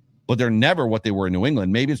 but they're never what they were in New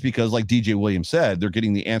England. Maybe it's because, like DJ Williams said, they're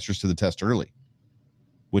getting the answers to the test early,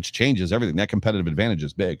 which changes everything. That competitive advantage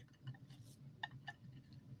is big.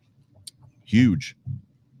 Huge.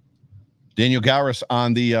 Daniel Gowris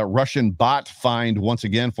on the Russian bot find once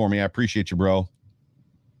again for me. I appreciate you, bro.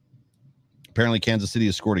 Apparently, Kansas City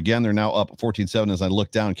has scored again. They're now up 14-7. As I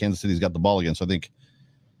look down, Kansas City's got the ball again. So I think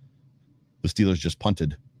the Steelers just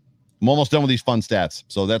punted. I'm almost done with these fun stats.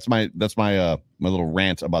 So that's my little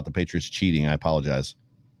rant about the Patriots cheating. I apologize.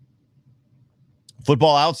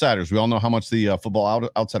 Football Outsiders. We all know how much the Football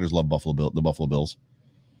Outsiders love the Buffalo Bills.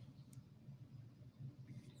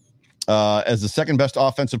 As the second best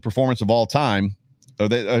offensive performance of all time,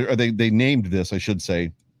 they named this, I should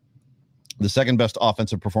say, the second best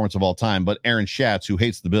offensive performance of all time. But Aaron Schatz, who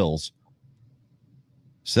hates the Bills,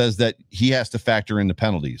 says that he has to factor in the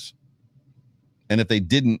penalties. And if they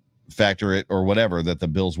didn't factor it or whatever, that the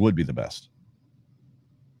Bills would be the best.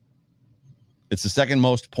 It's the second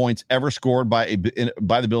most points ever scored by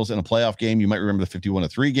the Bills in a playoff game. You might remember the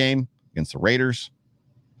 51-3 game against the Raiders,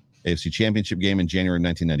 AFC Championship game in January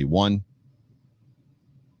 1991.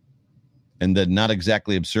 And then, not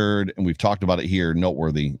exactly absurd, and we've talked about it here,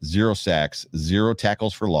 noteworthy, 0 sacks, 0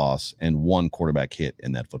 tackles for loss, and 1 quarterback hit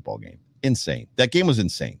in that football game. Insane. That game was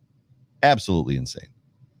insane. Absolutely insane.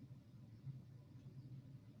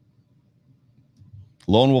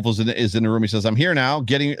 Lone Wolf is in the room. He says, I'm here now,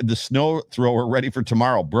 getting the snow thrower ready for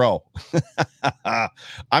tomorrow. Bro,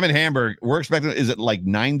 I'm in Hamburg. We're expecting, is it like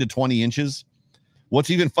 9 to 20 inches? What's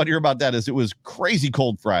even funnier about that is it was crazy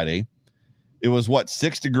cold Friday. It was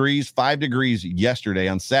 6 degrees, 5 degrees yesterday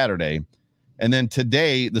on Saturday. And then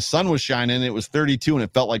today the sun was shining. It was 32 and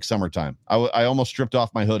it felt like summertime. I almost stripped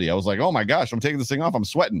off my hoodie. I was like, oh my gosh, I'm taking this thing off. I'm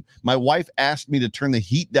sweating. My wife asked me to turn the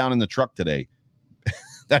heat down in the truck today.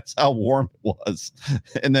 That's how warm it was.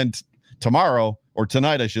 And then tomorrow, or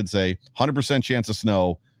tonight, I should say, 100% chance of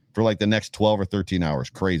snow for like the next 12 or 13 hours.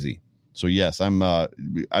 Crazy. So yes, I'm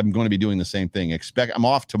going to be doing the same thing. I'm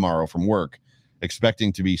off tomorrow from work,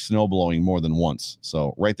 expecting to be snow blowing more than once.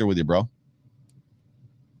 So right there with you, bro.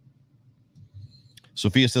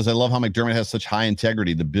 Sophia says, I love how McDermott has such high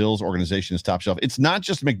integrity. The Bills organization is top shelf. It's not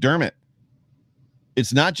just McDermott.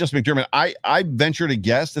 I venture to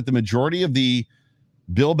guess that the majority of the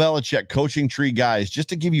Bill Belichick coaching tree guys, just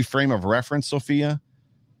to give you frame of reference, Sophia,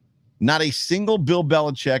 not a single Bill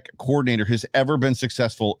Belichick coordinator has ever been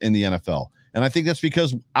successful in the NFL. And I think that's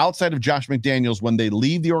because outside of Josh McDaniels, when they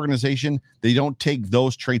leave the organization, they don't take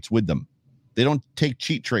those traits with them. They don't take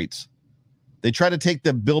cheat traits. They try to take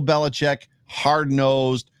the Bill Belichick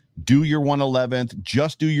hard-nosed, do your 111th,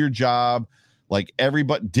 just do your job, like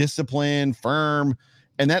everybody, disciplined, firm.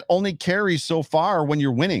 And that only carries so far when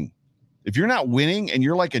you're winning. If you're not winning and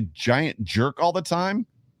you're like a giant jerk all the time,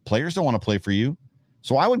 players don't want to play for you.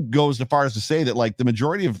 So I would go as far as to say that like the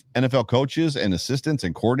majority of NFL coaches and assistants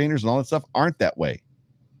and coordinators and all that stuff aren't that way.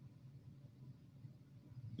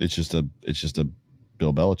 It's just a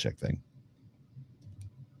Bill Belichick thing.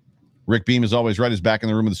 Rick Beam is always right. Is back in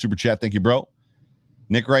the room with the super chat. Thank you, bro.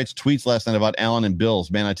 Nick writes tweets last night about Allen and Bills.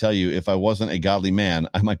 Man, I tell you, if I wasn't a godly man,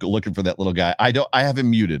 I might go looking for that little guy. I have him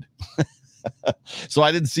muted. So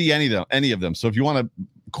I didn't see any of them. So if you want to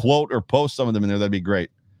quote or post some of them in there, that'd be great.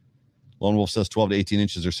 Lone Wolf says 12 to 18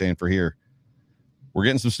 inches are saying for here. We're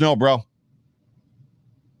getting some snow, bro.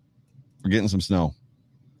 We're getting some snow.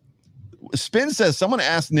 Spin says someone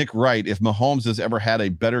asked Nick Wright if Mahomes has ever had a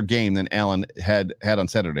better game than Allen had on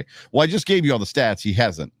Saturday. Well, I just gave you all the stats. He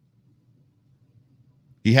hasn't.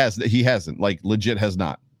 He hasn't. Like, legit has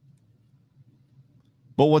not.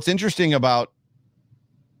 But what's interesting about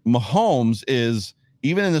Mahomes is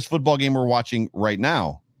even in this football game we're watching right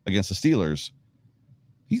now against the Steelers,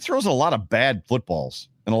 he throws a lot of bad footballs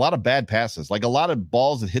and a lot of bad passes, like a lot of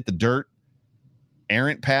balls that hit the dirt,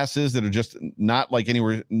 errant passes that are just not like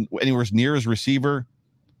anywhere near his receiver.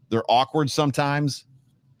 They're awkward sometimes.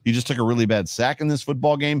 He just took a really bad sack in this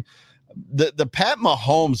football game. The Pat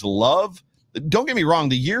Mahomes love, don't get me wrong,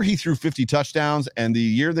 the year he threw 50 touchdowns and the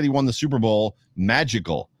year that he won the Super Bowl,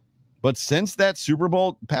 magical. But since that Super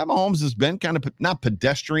Bowl, Pat Mahomes has been kind of not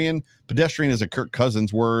pedestrian. Pedestrian is a Kirk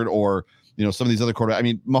Cousins word, or some of these other quarterbacks. I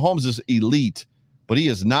mean, Mahomes is elite, but he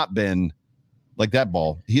has not been like that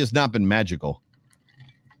ball. He has not been magical.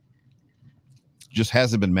 Just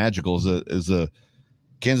hasn't been magical. As the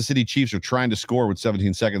Kansas City Chiefs are trying to score with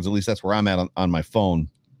 17 seconds. At least that's where I'm at on my phone.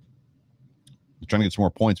 I'm trying to get some more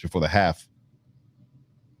points before the half.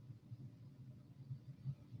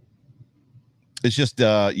 It's just,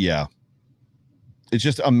 It's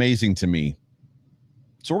just amazing to me.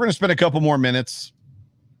 So we're going to spend a couple more minutes.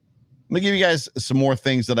 Let me give you guys some more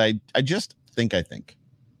things that I just think. And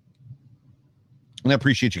I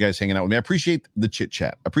appreciate you guys hanging out with me. I appreciate the chit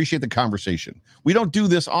chat. I appreciate the conversation. We don't do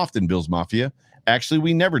this often, Bills Mafia. Actually,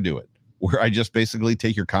 we never do it, where I just basically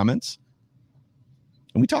take your comments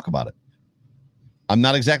and we talk about it. I'm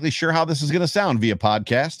not exactly sure how this is going to sound via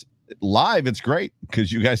podcast. Live, it's great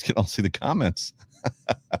because you guys can all see the comments.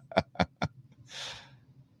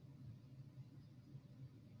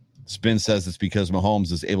 Spin says it's because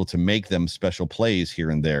Mahomes is able to make them special plays here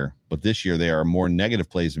and there. But this year, there are more negative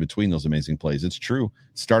plays in between those amazing plays. It's true.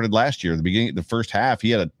 It started last year. At the beginning, the first half,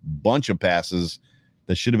 he had a bunch of passes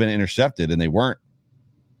that should have been intercepted, and they weren't.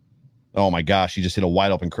 Oh, my gosh. He just hit a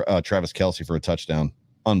wide open Travis Kelce for a touchdown.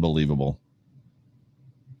 Unbelievable.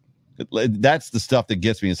 That's the stuff that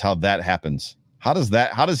gets me, is how that happens. How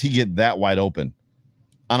does he get that wide open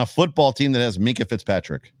on a football team that has Minkah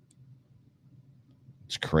Fitzpatrick?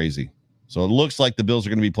 It's crazy. So it looks like the Bills are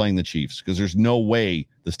going to be playing the Chiefs, because there's no way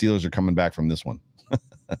the Steelers are coming back from this one.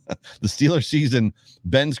 The Steelers season,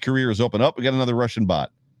 Ben's career is open up. We got another Russian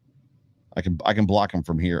bot. I can block him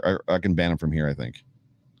from here. Or I can ban him from here, I think.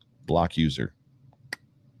 Block user.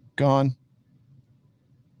 Gone.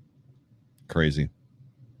 Crazy.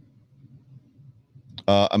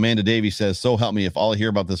 Amanda Davey says, so help me, if all I hear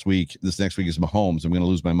about this next week is Mahomes, I'm going to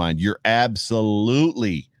lose my mind. You're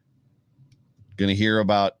absolutely going to hear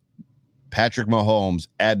about Patrick Mahomes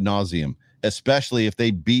ad nauseum, especially if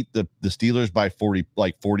they beat the Steelers by 40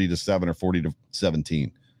 to 7 or 40 to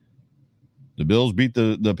 17. The Bills beat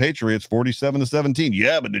the Patriots 47 to 17.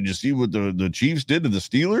 Yeah, but did you see what the Chiefs did to the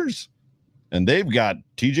Steelers? And they've got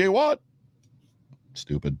TJ Watt.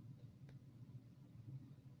 Stupid.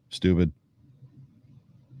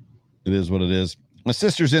 It is what it is. My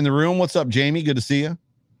sister's in the room. What's up, Jamie? Good to see you.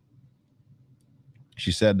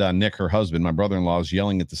 She said, Nick, her husband, my brother-in-law, is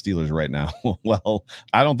yelling at the Steelers right now. Well,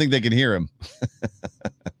 I don't think they can hear him.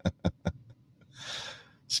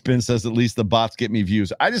 Spin says, at least the bots get me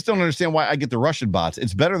views. I just don't understand why I get the Russian bots.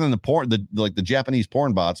 It's better than the porn, the Japanese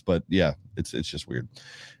porn bots, but yeah, it's just weird.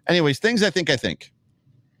 Anyways, things I think.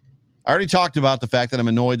 I already talked about the fact that I'm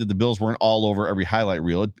annoyed that the Bills weren't all over every highlight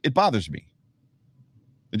reel. It bothers me.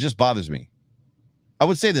 It just bothers me. I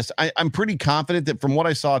would say this. I'm pretty confident that from what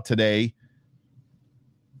I saw today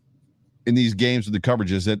in these games with the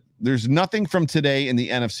coverages, that there's nothing from today in the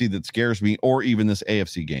NFC that scares me, or even this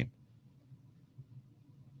AFC game.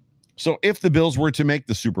 So if the Bills were to make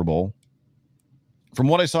the Super Bowl, from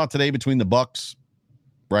what I saw today between the Bucs,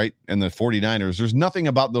 right, and the 49ers, there's nothing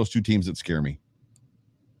about those two teams that scare me.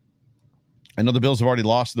 I know the Bills have already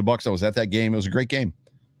lost to the Bucs. I was at that game. It was a great game.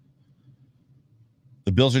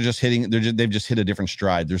 The Bills are just they've just hit a different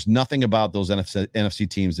stride. There's nothing about those NFC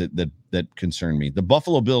teams that concern me. The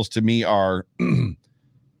Buffalo Bills, to me, are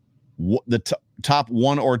the top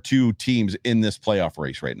one or two teams in this playoff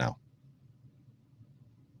race right now.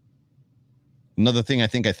 Another thing I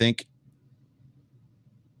think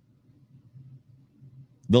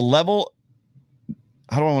the level,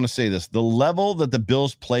 how do I want to say this? The level that the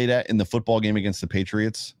Bills played at in the football game against the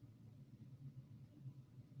Patriots,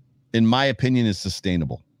 in my opinion, is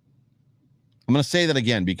sustainable. I'm going to say that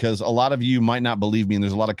again because a lot of you might not believe me, and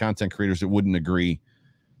there's a lot of content creators that wouldn't agree.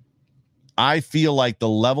 I feel like the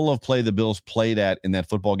level of play the Bills played at in that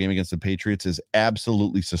football game against the Patriots is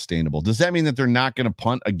absolutely sustainable. Does that mean that they're not going to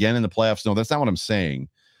punt again in the playoffs? No, that's not what I'm saying.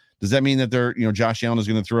 Does that mean that Josh Allen is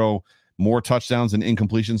going to throw more touchdowns and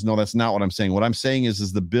incompletions? No, that's not what I'm saying. What I'm saying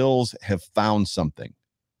is the Bills have found something.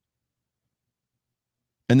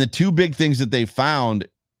 And the two big things that they found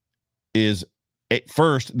is,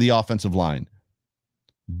 first, the offensive line.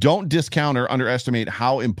 Don't discount or underestimate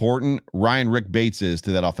how important Ryan Rick Bates is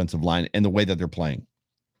to that offensive line and the way that they're playing.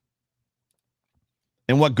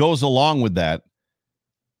 And what goes along with that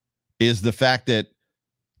is the fact that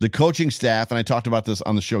the coaching staff, and I talked about this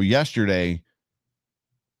on the show yesterday,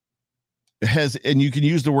 has, and you can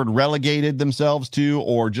use the word relegated themselves to,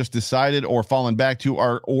 or just decided or fallen back to,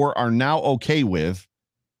 or are now okay with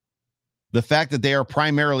the fact that they are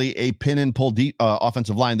primarily a pin and pull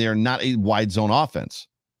offensive line. They are not a wide zone offense.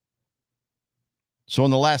 So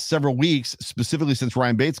in the last several weeks, specifically since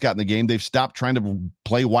Ryan Bates got in the game, they've stopped trying to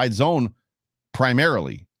play wide zone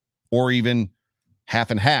primarily, or even half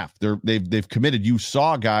and half. They've committed. You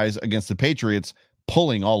saw guys against the Patriots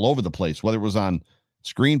pulling all over the place, whether it was on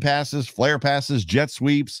screen passes, flare passes, jet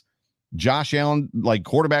sweeps, Josh Allen, like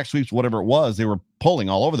quarterback sweeps, whatever it was, they were pulling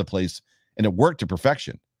all over the place, and it worked to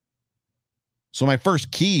perfection. So my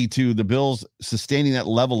first key to the Bills sustaining that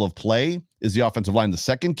level of play is the offensive line. The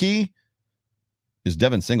second key is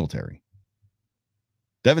Devin Singletary.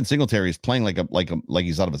 Devin Singletary is playing like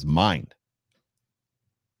he's out of his mind.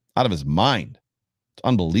 Out of his mind. It's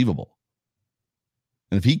unbelievable.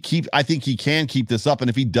 And if I think he can keep this up.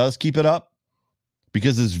 And if he does keep it up,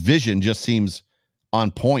 because his vision just seems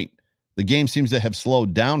on point, the game seems to have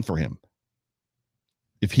slowed down for him.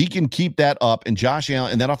 If he can keep that up, and Josh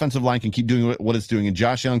Allen and that offensive line can keep doing what it's doing, and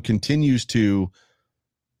Josh Allen continues to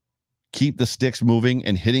keep the sticks moving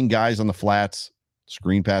and hitting guys on the flats,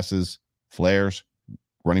 screen passes, flares,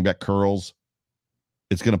 running back curls,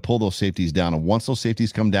 it's going to pull those safeties down. And once those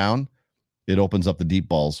safeties come down, it opens up the deep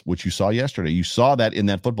balls, which you saw yesterday. You saw that in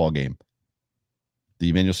that football game. The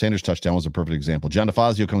Emmanuel Sanders touchdown was a perfect example. John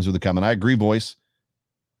DeFazio comes with a comment. I agree, boys.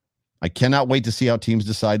 I cannot wait to see how teams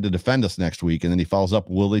decide to defend us next week. And then he follows up,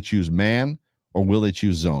 will they choose man or will they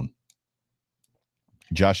choose zone?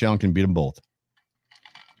 Josh Allen can beat them both.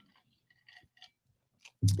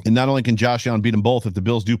 And not only can Josh Allen beat them both, if the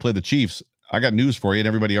Bills do play the Chiefs, I got news for you, and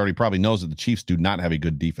everybody already probably knows that the Chiefs do not have a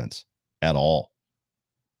good defense at all.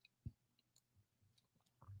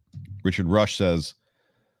 Richard Rush says,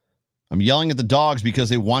 I'm yelling at the dogs because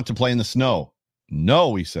they want to play in the snow.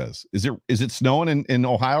 No, he says. Is it snowing in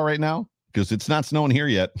Ohio right now? Because it's not snowing here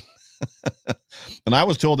yet. And I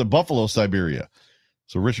was told at Buffalo, Siberia.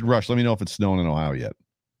 So Richard Rush, let me know if it's snowing in Ohio yet.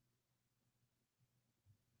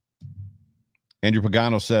 Andrew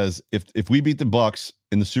Pagano says, if we beat the Bucs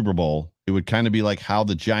in the Super Bowl, it would kind of be like how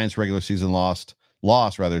the Giants regular season loss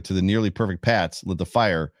to the nearly perfect Pats lit the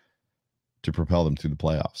fire to propel them through the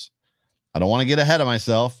playoffs. I don't want to get ahead of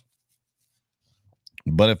myself,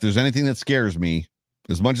 but if there's anything that scares me,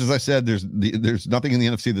 as much as I said, there's nothing in the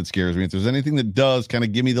NFC that scares me. If there's anything that does kind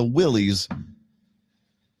of give me the willies,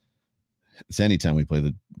 it's anytime we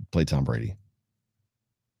play Tom Brady.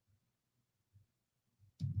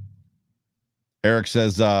 Eric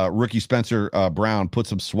says rookie Spencer Brown put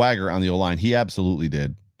some swagger on the O-line. He absolutely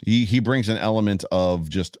did. He brings an element of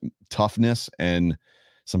just toughness and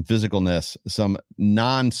some physicalness, some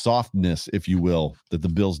non-softness, if you will, that the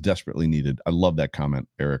Bills desperately needed. I love that comment,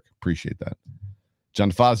 Eric. Appreciate that.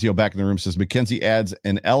 John Fazio back in the room says, McKenzie adds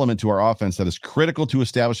an element to our offense that is critical to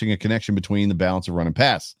establishing a connection between the balance of run and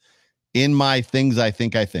pass. In my things, I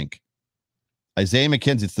think. Isaiah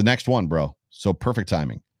McKenzie, it's the next one, bro. So perfect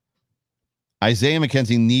timing. Isaiah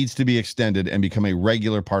McKenzie needs to be extended and become a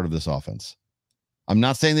regular part of this offense. I'm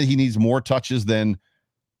not saying that he needs more touches than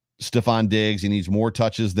Stephon Diggs. He needs more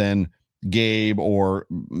touches than Gabe or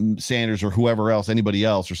Sanders or whoever else, anybody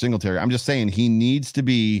else, or Singletary. I'm just saying he needs to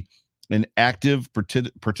be an active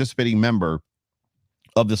participating member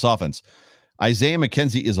of this offense. Isaiah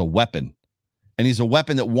McKenzie is a weapon, and he's a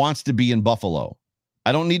weapon that wants to be in Buffalo.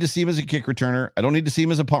 I don't need to see him as a kick returner. I don't need to see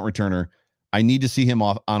him as a punt returner. I need to see him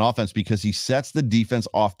on offense because he sets the defense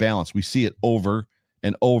off balance. We see it over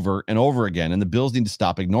and over and over again, and the Bills need to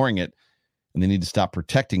stop ignoring it, and they need to stop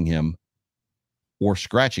protecting him or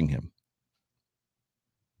scratching him.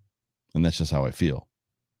 And that's just how I feel.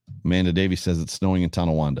 Amanda Davies says it's snowing in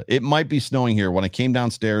Tonawanda. It might be snowing here. When I came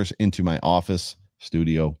downstairs into my office,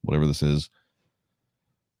 studio, whatever this is,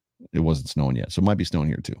 it wasn't snowing yet. So it might be snowing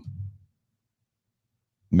here too.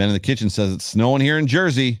 Men in the Kitchen says it's snowing here in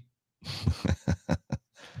Jersey.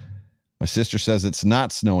 My sister says it's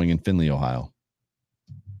not snowing in Findlay, Ohio.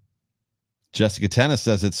 Jessica Tennis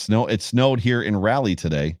says it snowed here in Raleigh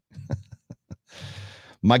today.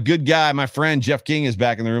 My good guy, my friend Jeff King is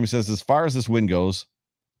back in the room. He says, as far as this win goes,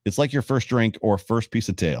 it's like your first drink or first piece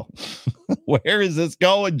of tail. Where is this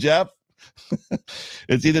going, Jeff?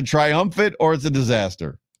 It's either triumphant or it's a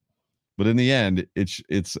disaster. But in the end, it's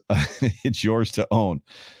it's yours to own.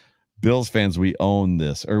 Bills fans, we own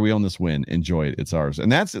this win. Enjoy it. It's ours.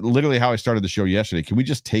 And that's literally how I started the show yesterday. Can we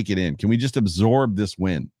just take it in? Can we just absorb this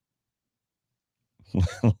win?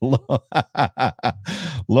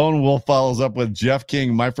 Lone Wolf follows up with Jeff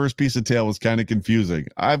King. My first piece of tail was kind of confusing.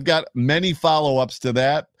 I've got many follow-ups to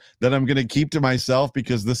that I'm going to keep to myself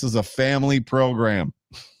because this is a family program.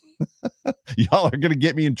 Y'all are going to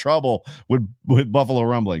get me in trouble with Buffalo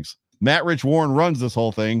Rumblings. Matt Rich Warren runs this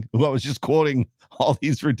whole thing, who I was just quoting all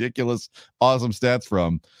these ridiculous, awesome stats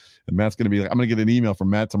from. And Matt's going to be like, I'm going to get an email from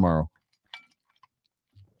Matt tomorrow.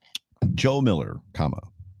 Joe Miller,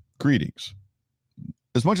 greetings.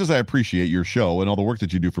 As much as I appreciate your show and all the work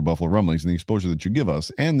that you do for Buffalo Rumblings and the exposure that you give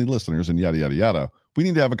us and the listeners and yada, yada, yada, we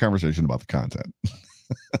need to have a conversation about the content.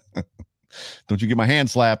 Don't you get my hand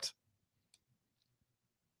slapped.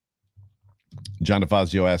 John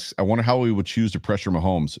DeFazio asks, I wonder how we would choose to pressure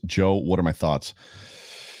Mahomes. Joe, what are my thoughts?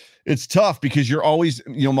 It's tough because you're always,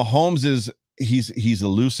 Mahomes he's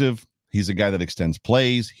elusive. He's a guy that extends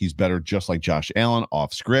plays. He's better just like Josh Allen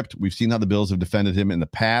off script. We've seen how the Bills have defended him in the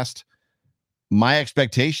past. My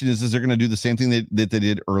expectation is they're going to do the same thing that they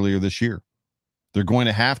did earlier this year. They're going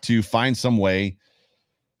to have to find some way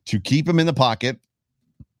to keep him in the pocket,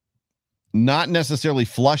 not necessarily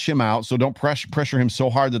flush him out. So don't pressure him so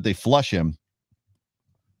hard that they flush him,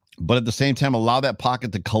 but at the same time, allow that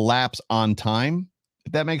pocket to collapse on time,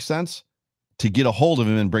 if that makes sense, to get a hold of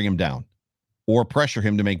him and bring him down or pressure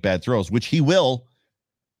him to make bad throws, which he will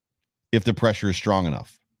if the pressure is strong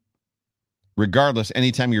enough. Regardless,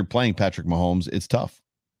 anytime you're playing Patrick Mahomes, it's tough.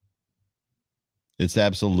 It's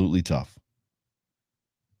absolutely tough.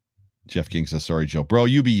 Jeff King says, sorry, Joe. Bro,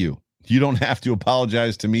 you be you. You don't have to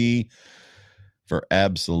apologize to me for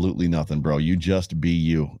absolutely nothing, bro. You just be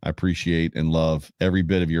you. I appreciate and love every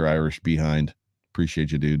bit of your Irish behind.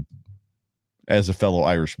 Appreciate you, dude. As a fellow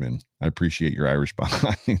Irishman, I appreciate your Irish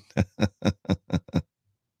behind.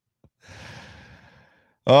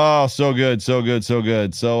 Oh, so good, so good, so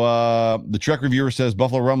good. So the Trek reviewer says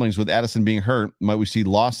Buffalo Rumblings with Addison being hurt. Might we see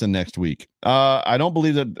Lawson next week? I don't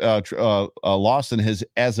believe that Lawson has,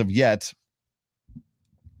 as of yet,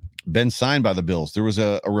 been signed by the Bills. There was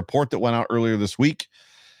a report that went out earlier this week,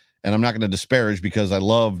 and I'm not going to disparage because I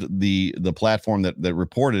loved the platform that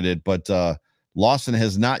reported it, but Lawson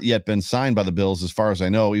has not yet been signed by the Bills, as far as I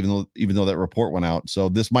know, even though that report went out. So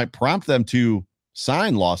this might prompt them to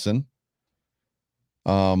sign Lawson.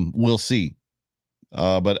 We'll see.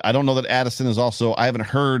 But I don't know that Addison is also, I haven't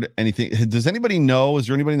heard anything. Does anybody know? Is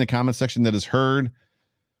there anybody in the comment section that has heard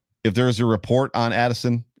if there's a report on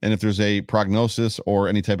Addison and if there's a prognosis or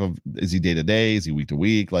any type of, is he day to day? Is he week to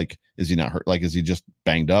week? Like, is he not hurt? Like, is he just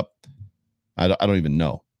banged up? I don't even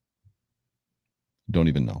know. Don't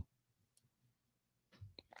even know.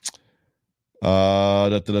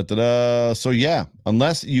 So yeah,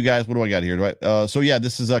 unless you guys, what do I got here? So yeah,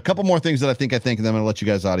 this is a couple more things that I think, and then I'm going to let you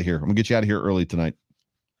guys out of here. I'm gonna get you out of here early tonight.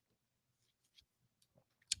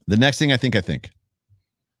 The next thing I think,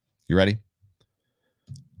 you ready?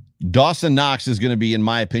 Dawson Knox is going to be, in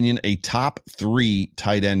my opinion, a top 3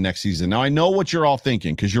 tight end next season. Now I know what you're all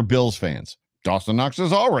thinking because you're Bills fans. Dawson Knox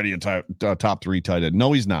is already a top 3 tight end.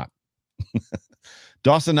 No, he's not.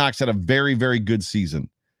 Dawson Knox had a very, very good season.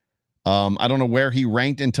 I don't know where he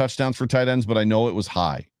ranked in touchdowns for tight ends, but I know it was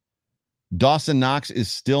high. Dawson Knox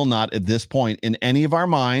is still not at this point in any of our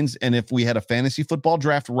minds. And if we had a fantasy football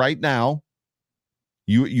draft right now,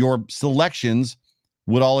 your selections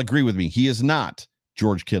would all agree with me. He is not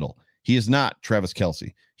George Kittle. He is not Travis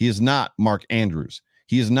Kelce. He is not Mark Andrews.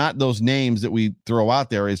 He is not those names that we throw out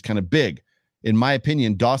there as kind of big. In my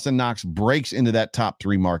opinion, Dawson Knox breaks into that top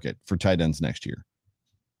 3 market for tight ends next year.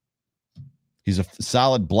 He's a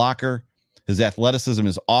solid blocker. His athleticism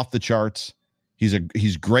is off the charts.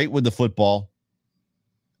 He's great with the football,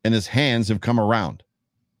 and his hands have come around.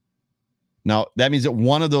 Now, that means that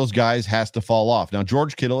one of those guys has to fall off. Now,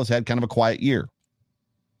 George Kittle has had kind of a quiet year.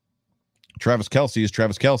 Travis Kelce is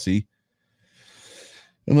Travis Kelce.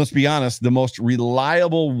 And let's be honest, the most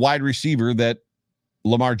reliable wide receiver that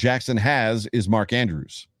Lamar Jackson has is Mark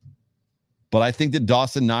Andrews. But I think that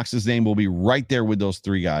Dawson Knox's name will be right there with those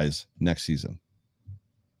three guys next season.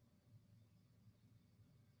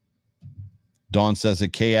 Dawn says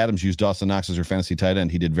that Kay Adams used Dawson Knox as her fantasy tight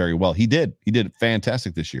end. He did very well. He did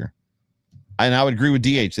fantastic this year. And I would agree with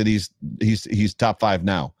DH that he's top 5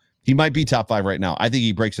 now. He might be top 5 right now. I think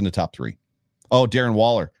he breaks into top 3. Oh, Darren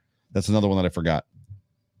Waller. That's another one that I forgot.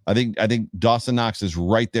 I think Dawson Knox is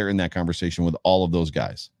right there in that conversation with all of those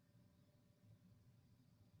guys.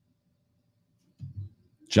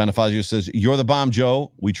 John Afazio says, "You're the bomb,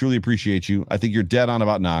 Joe. We truly appreciate you. I think you're dead on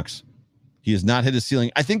about Knox. He has not hit his ceiling."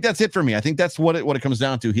 I think that's it for me. I think that's what it comes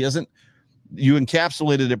down to. He hasn't. You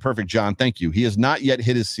encapsulated it perfect, John. Thank you. He has not yet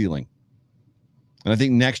hit his ceiling. And I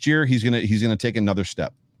think next year he's gonna take another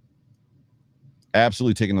step.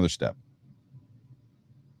 Absolutely take another step.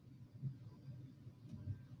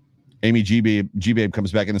 Amy G-Babe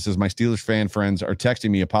comes back in and says, "My Steelers fan friends are texting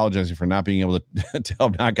me apologizing for not being able to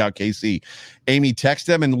help knock out KC." Amy, text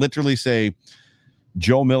them and literally say,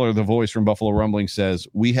 Joe Miller, the voice from Buffalo Rumbling, says,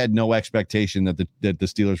 "We had no expectation that the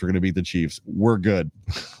Steelers were going to beat the Chiefs. We're good."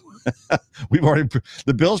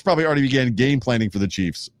 The Bills probably already began game planning for the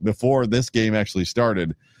Chiefs before this game actually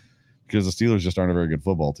started because the Steelers just aren't a very good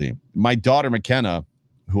football team. My daughter, McKenna,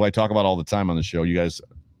 who I talk about all the time on the show, you guys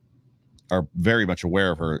are very much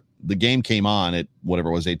aware of her. The game came on at whatever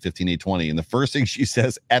it was, 8:15, 8:20. And the first thing she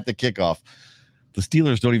says at the kickoff, the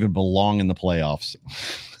Steelers don't even belong in the playoffs.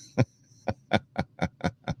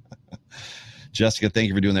 Jessica, thank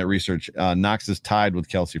you for doing that research. Knox is tied with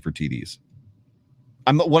Kelsey for TDs.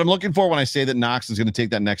 What I'm looking for when I say that Knox is going to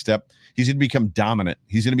take that next step, he's going to become dominant.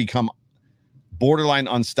 He's going to become borderline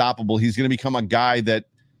unstoppable. He's going to become a guy that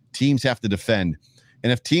teams have to defend.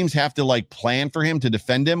 And if teams have to plan for him to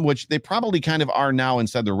defend him, which they probably kind of are now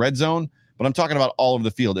inside the red zone, but I'm talking about all over the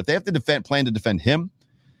field. If they have to plan to defend him,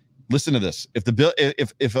 listen to this.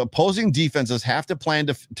 If opposing defenses have to plan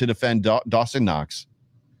to defend Dawson Knox,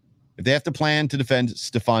 if they have to plan to defend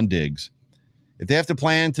Stephon Diggs, if they have to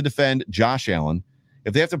plan to defend Josh Allen,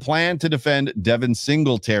 if they have to plan to defend Devin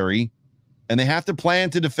Singletary, and they have to plan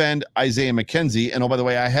to defend Isaiah McKenzie, and oh, by the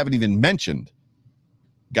way, I haven't even mentioned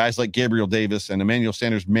guys like Gabriel Davis and Emmanuel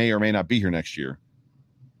Sanders may or may not be here next year.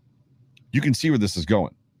 You can see where this is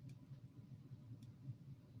going.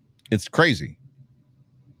 It's crazy.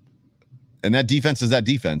 And that defense is that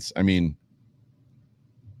defense. I mean,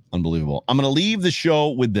 unbelievable. I'm going to leave the show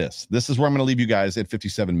with this. This is where I'm going to leave you guys at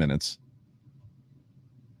 57 minutes.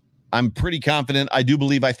 I'm pretty confident. I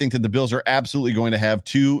think that the Bills are absolutely going to have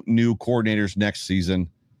 2 new coordinators next season.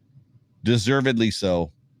 Deservedly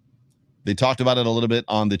so. They talked about it a little bit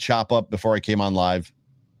on the chop up before I came on live.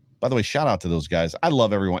 By the way, shout out to those guys. I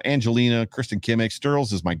love everyone. Angelina, Kristen Kimmich,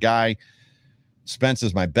 Sturls is my guy. Spence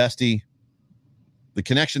is my bestie. The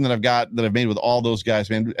connection that I've made with all those guys,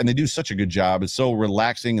 man, and they do such a good job. It's so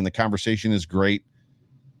relaxing and the conversation is great.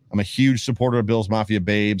 I'm a huge supporter of Bills Mafia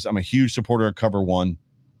Babes. I'm a huge supporter of Cover One.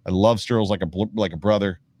 I love Sturls like a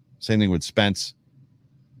brother. Same thing with Spence.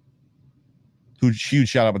 Huge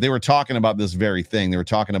shout out. But they were talking about this very thing. They were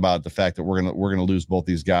talking about the fact that we're gonna lose both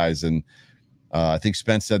these guys. And I think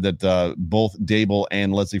Spence said that both Dable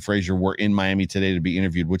and Leslie Frazier were in Miami today to be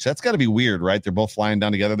interviewed, which that's got to be weird, right? They're both flying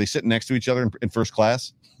down together. They sit next to each other in first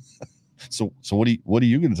class. So what are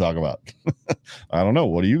you going to talk about? I don't know.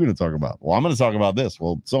 What are you going to talk about? Well, I'm going to talk about this.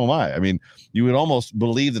 Well, so am I. I mean, you would almost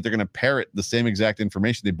believe that they're going to parrot the same exact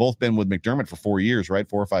information. They've both been with McDermott for 4 years, right?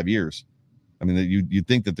 4 or 5 years. I mean, you'd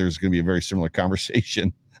think that there's going to be a very similar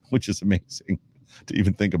conversation, which is amazing to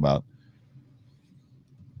even think about.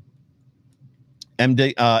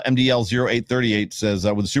 MDL0838 says,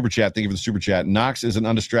 with the super chat, thank you for the super chat. Knox is an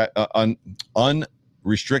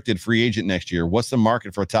unrestricted free agent next year. What's the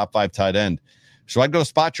market for a top 5 tight end? So I'd go to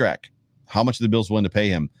Spot Track. How much are the Bills willing to pay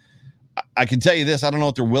him? I can tell you this. I don't know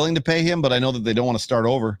if they're willing to pay him, but I know that they don't want to start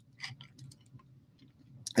over.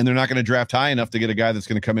 And they're not going to draft high enough to get a guy that's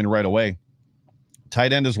going to come in right away.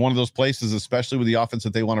 Tight end is one of those places, especially with the offense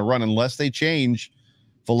that they want to run, unless they change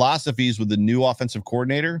philosophies with the new offensive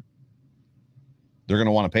coordinator. They're going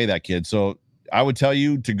to want to pay that kid. So I would tell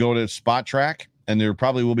you to go to Spot Track, and there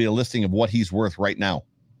probably will be a listing of what he's worth right now.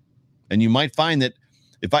 And you might find that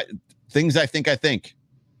I think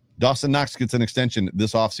Dawson Knox gets an extension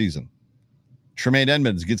this offseason. Tremaine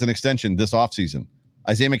Edmonds gets an extension this offseason.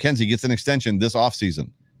 Isaiah McKenzie gets an extension this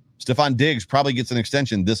offseason. Stephon Diggs probably gets an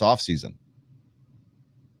extension this offseason.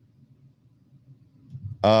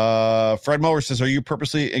 Fred Mower says, are you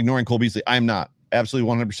purposely ignoring Cole Beasley? I'm not. Absolutely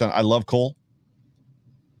 100%. I love Cole.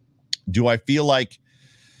 Do I feel like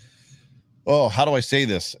Oh, how do I say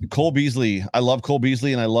this? Cole Beasley. I love Cole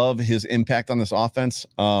Beasley, and I love his impact on this offense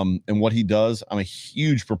and what he does. I'm a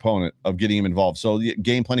huge proponent of getting him involved. So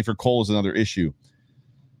game planning for Cole is another issue.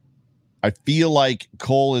 I feel like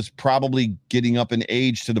Cole is probably getting up in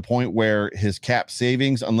age to the point where his cap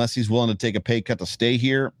savings, unless he's willing to take a pay cut to stay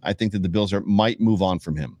here, I think that the Bills might move on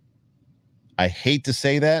from him. I hate to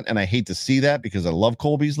say that, and I hate to see that because I love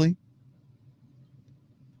Cole Beasley.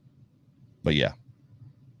 But yeah.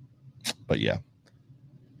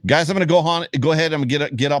 Guys, I'm going to go ahead and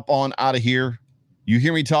get up on out of here. You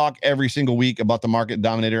hear me talk every single week about the market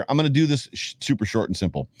dominator. I'm going to do this super short and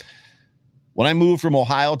simple. When I moved from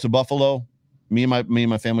Ohio to Buffalo, me and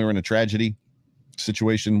my family were in a tragedy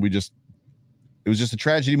situation. It was just a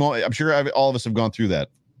tragedy moment. I'm sure all of us have gone through that.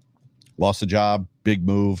 Lost a job, big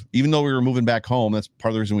move. Even though we were moving back home, that's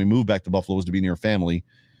part of the reason we moved back to Buffalo, was to be near family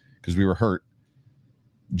because we were hurt.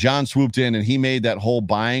 John swooped in and he made that whole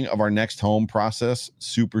buying of our next home process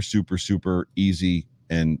super, super, super easy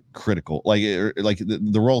and critical. Like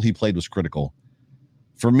the role he played was critical.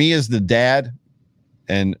 For me as the dad,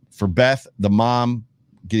 and for Beth, the mom,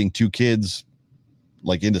 getting 2 kids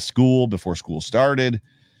like into school before school started,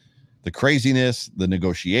 the craziness, the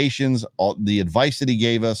negotiations, all the advice that he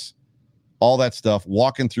gave us, all that stuff,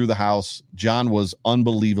 walking through the house, John was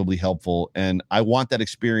unbelievably helpful. And I want that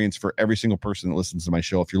experience for every single person that listens to my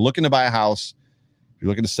show. If you're looking to buy a house, if you're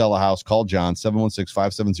looking to sell a house, call John,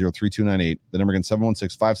 716-570-3298. The number again,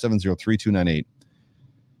 716-570-3298.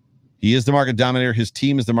 He is the market dominator. His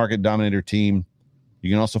team is the market dominator team. You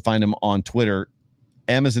can also find him on Twitter.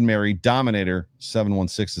 M as in Mary, Dominator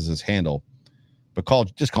 716 is his handle. But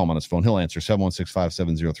just call him on his phone. He'll answer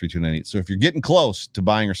 716-570-3298. So if you're getting close to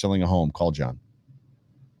buying or selling a home, call John.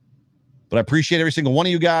 But I appreciate every single one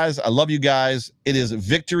of you guys. I love you guys. It is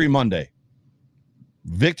Victory Monday.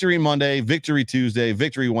 Victory Monday, Victory Tuesday,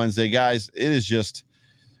 Victory Wednesday. Guys, it is just,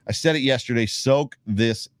 I said it yesterday, soak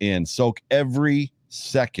this in. Soak every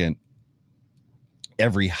second,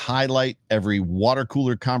 every highlight, every water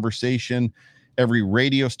cooler conversation, every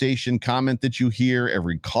radio station comment that you hear,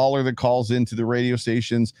 every caller that calls into the radio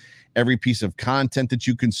stations, every piece of content that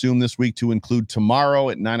you consume this week, to include tomorrow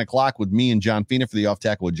at 9:00 with me and John Fina for the Off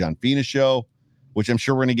Tackle with John Fina show, which I'm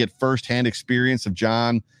sure we're going to get firsthand experience of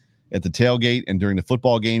John at the tailgate and during the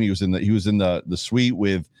football game. He was in the suite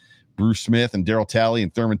with Bruce Smith and Daryl Talley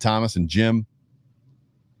and Thurman Thomas and Jim.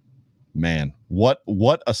 Man, what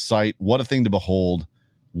a sight, what a thing to behold.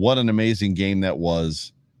 What an amazing game that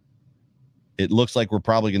was. It looks like we're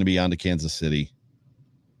probably going to be on to Kansas City.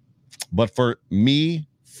 But for me,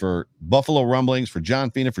 for Buffalo Rumblings, for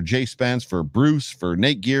John Fina, for Jay Spence, for Bruce, for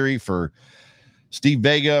Nate Geary, for Steve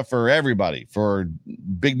Vega, for everybody, for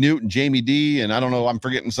Big Newt and Jamie D, and I don't know, I'm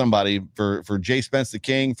forgetting somebody, for Jay Spence the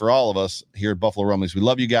King, for all of us here at Buffalo Rumblings. We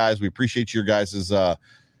love you guys. We appreciate your guys'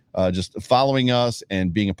 just following us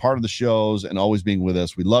and being a part of the shows and always being with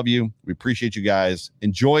us. We love you. We appreciate you guys.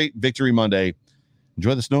 Enjoy Victory Monday.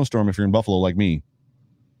 Enjoy the snowstorm if you're in Buffalo like me.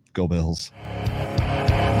 Go Bills.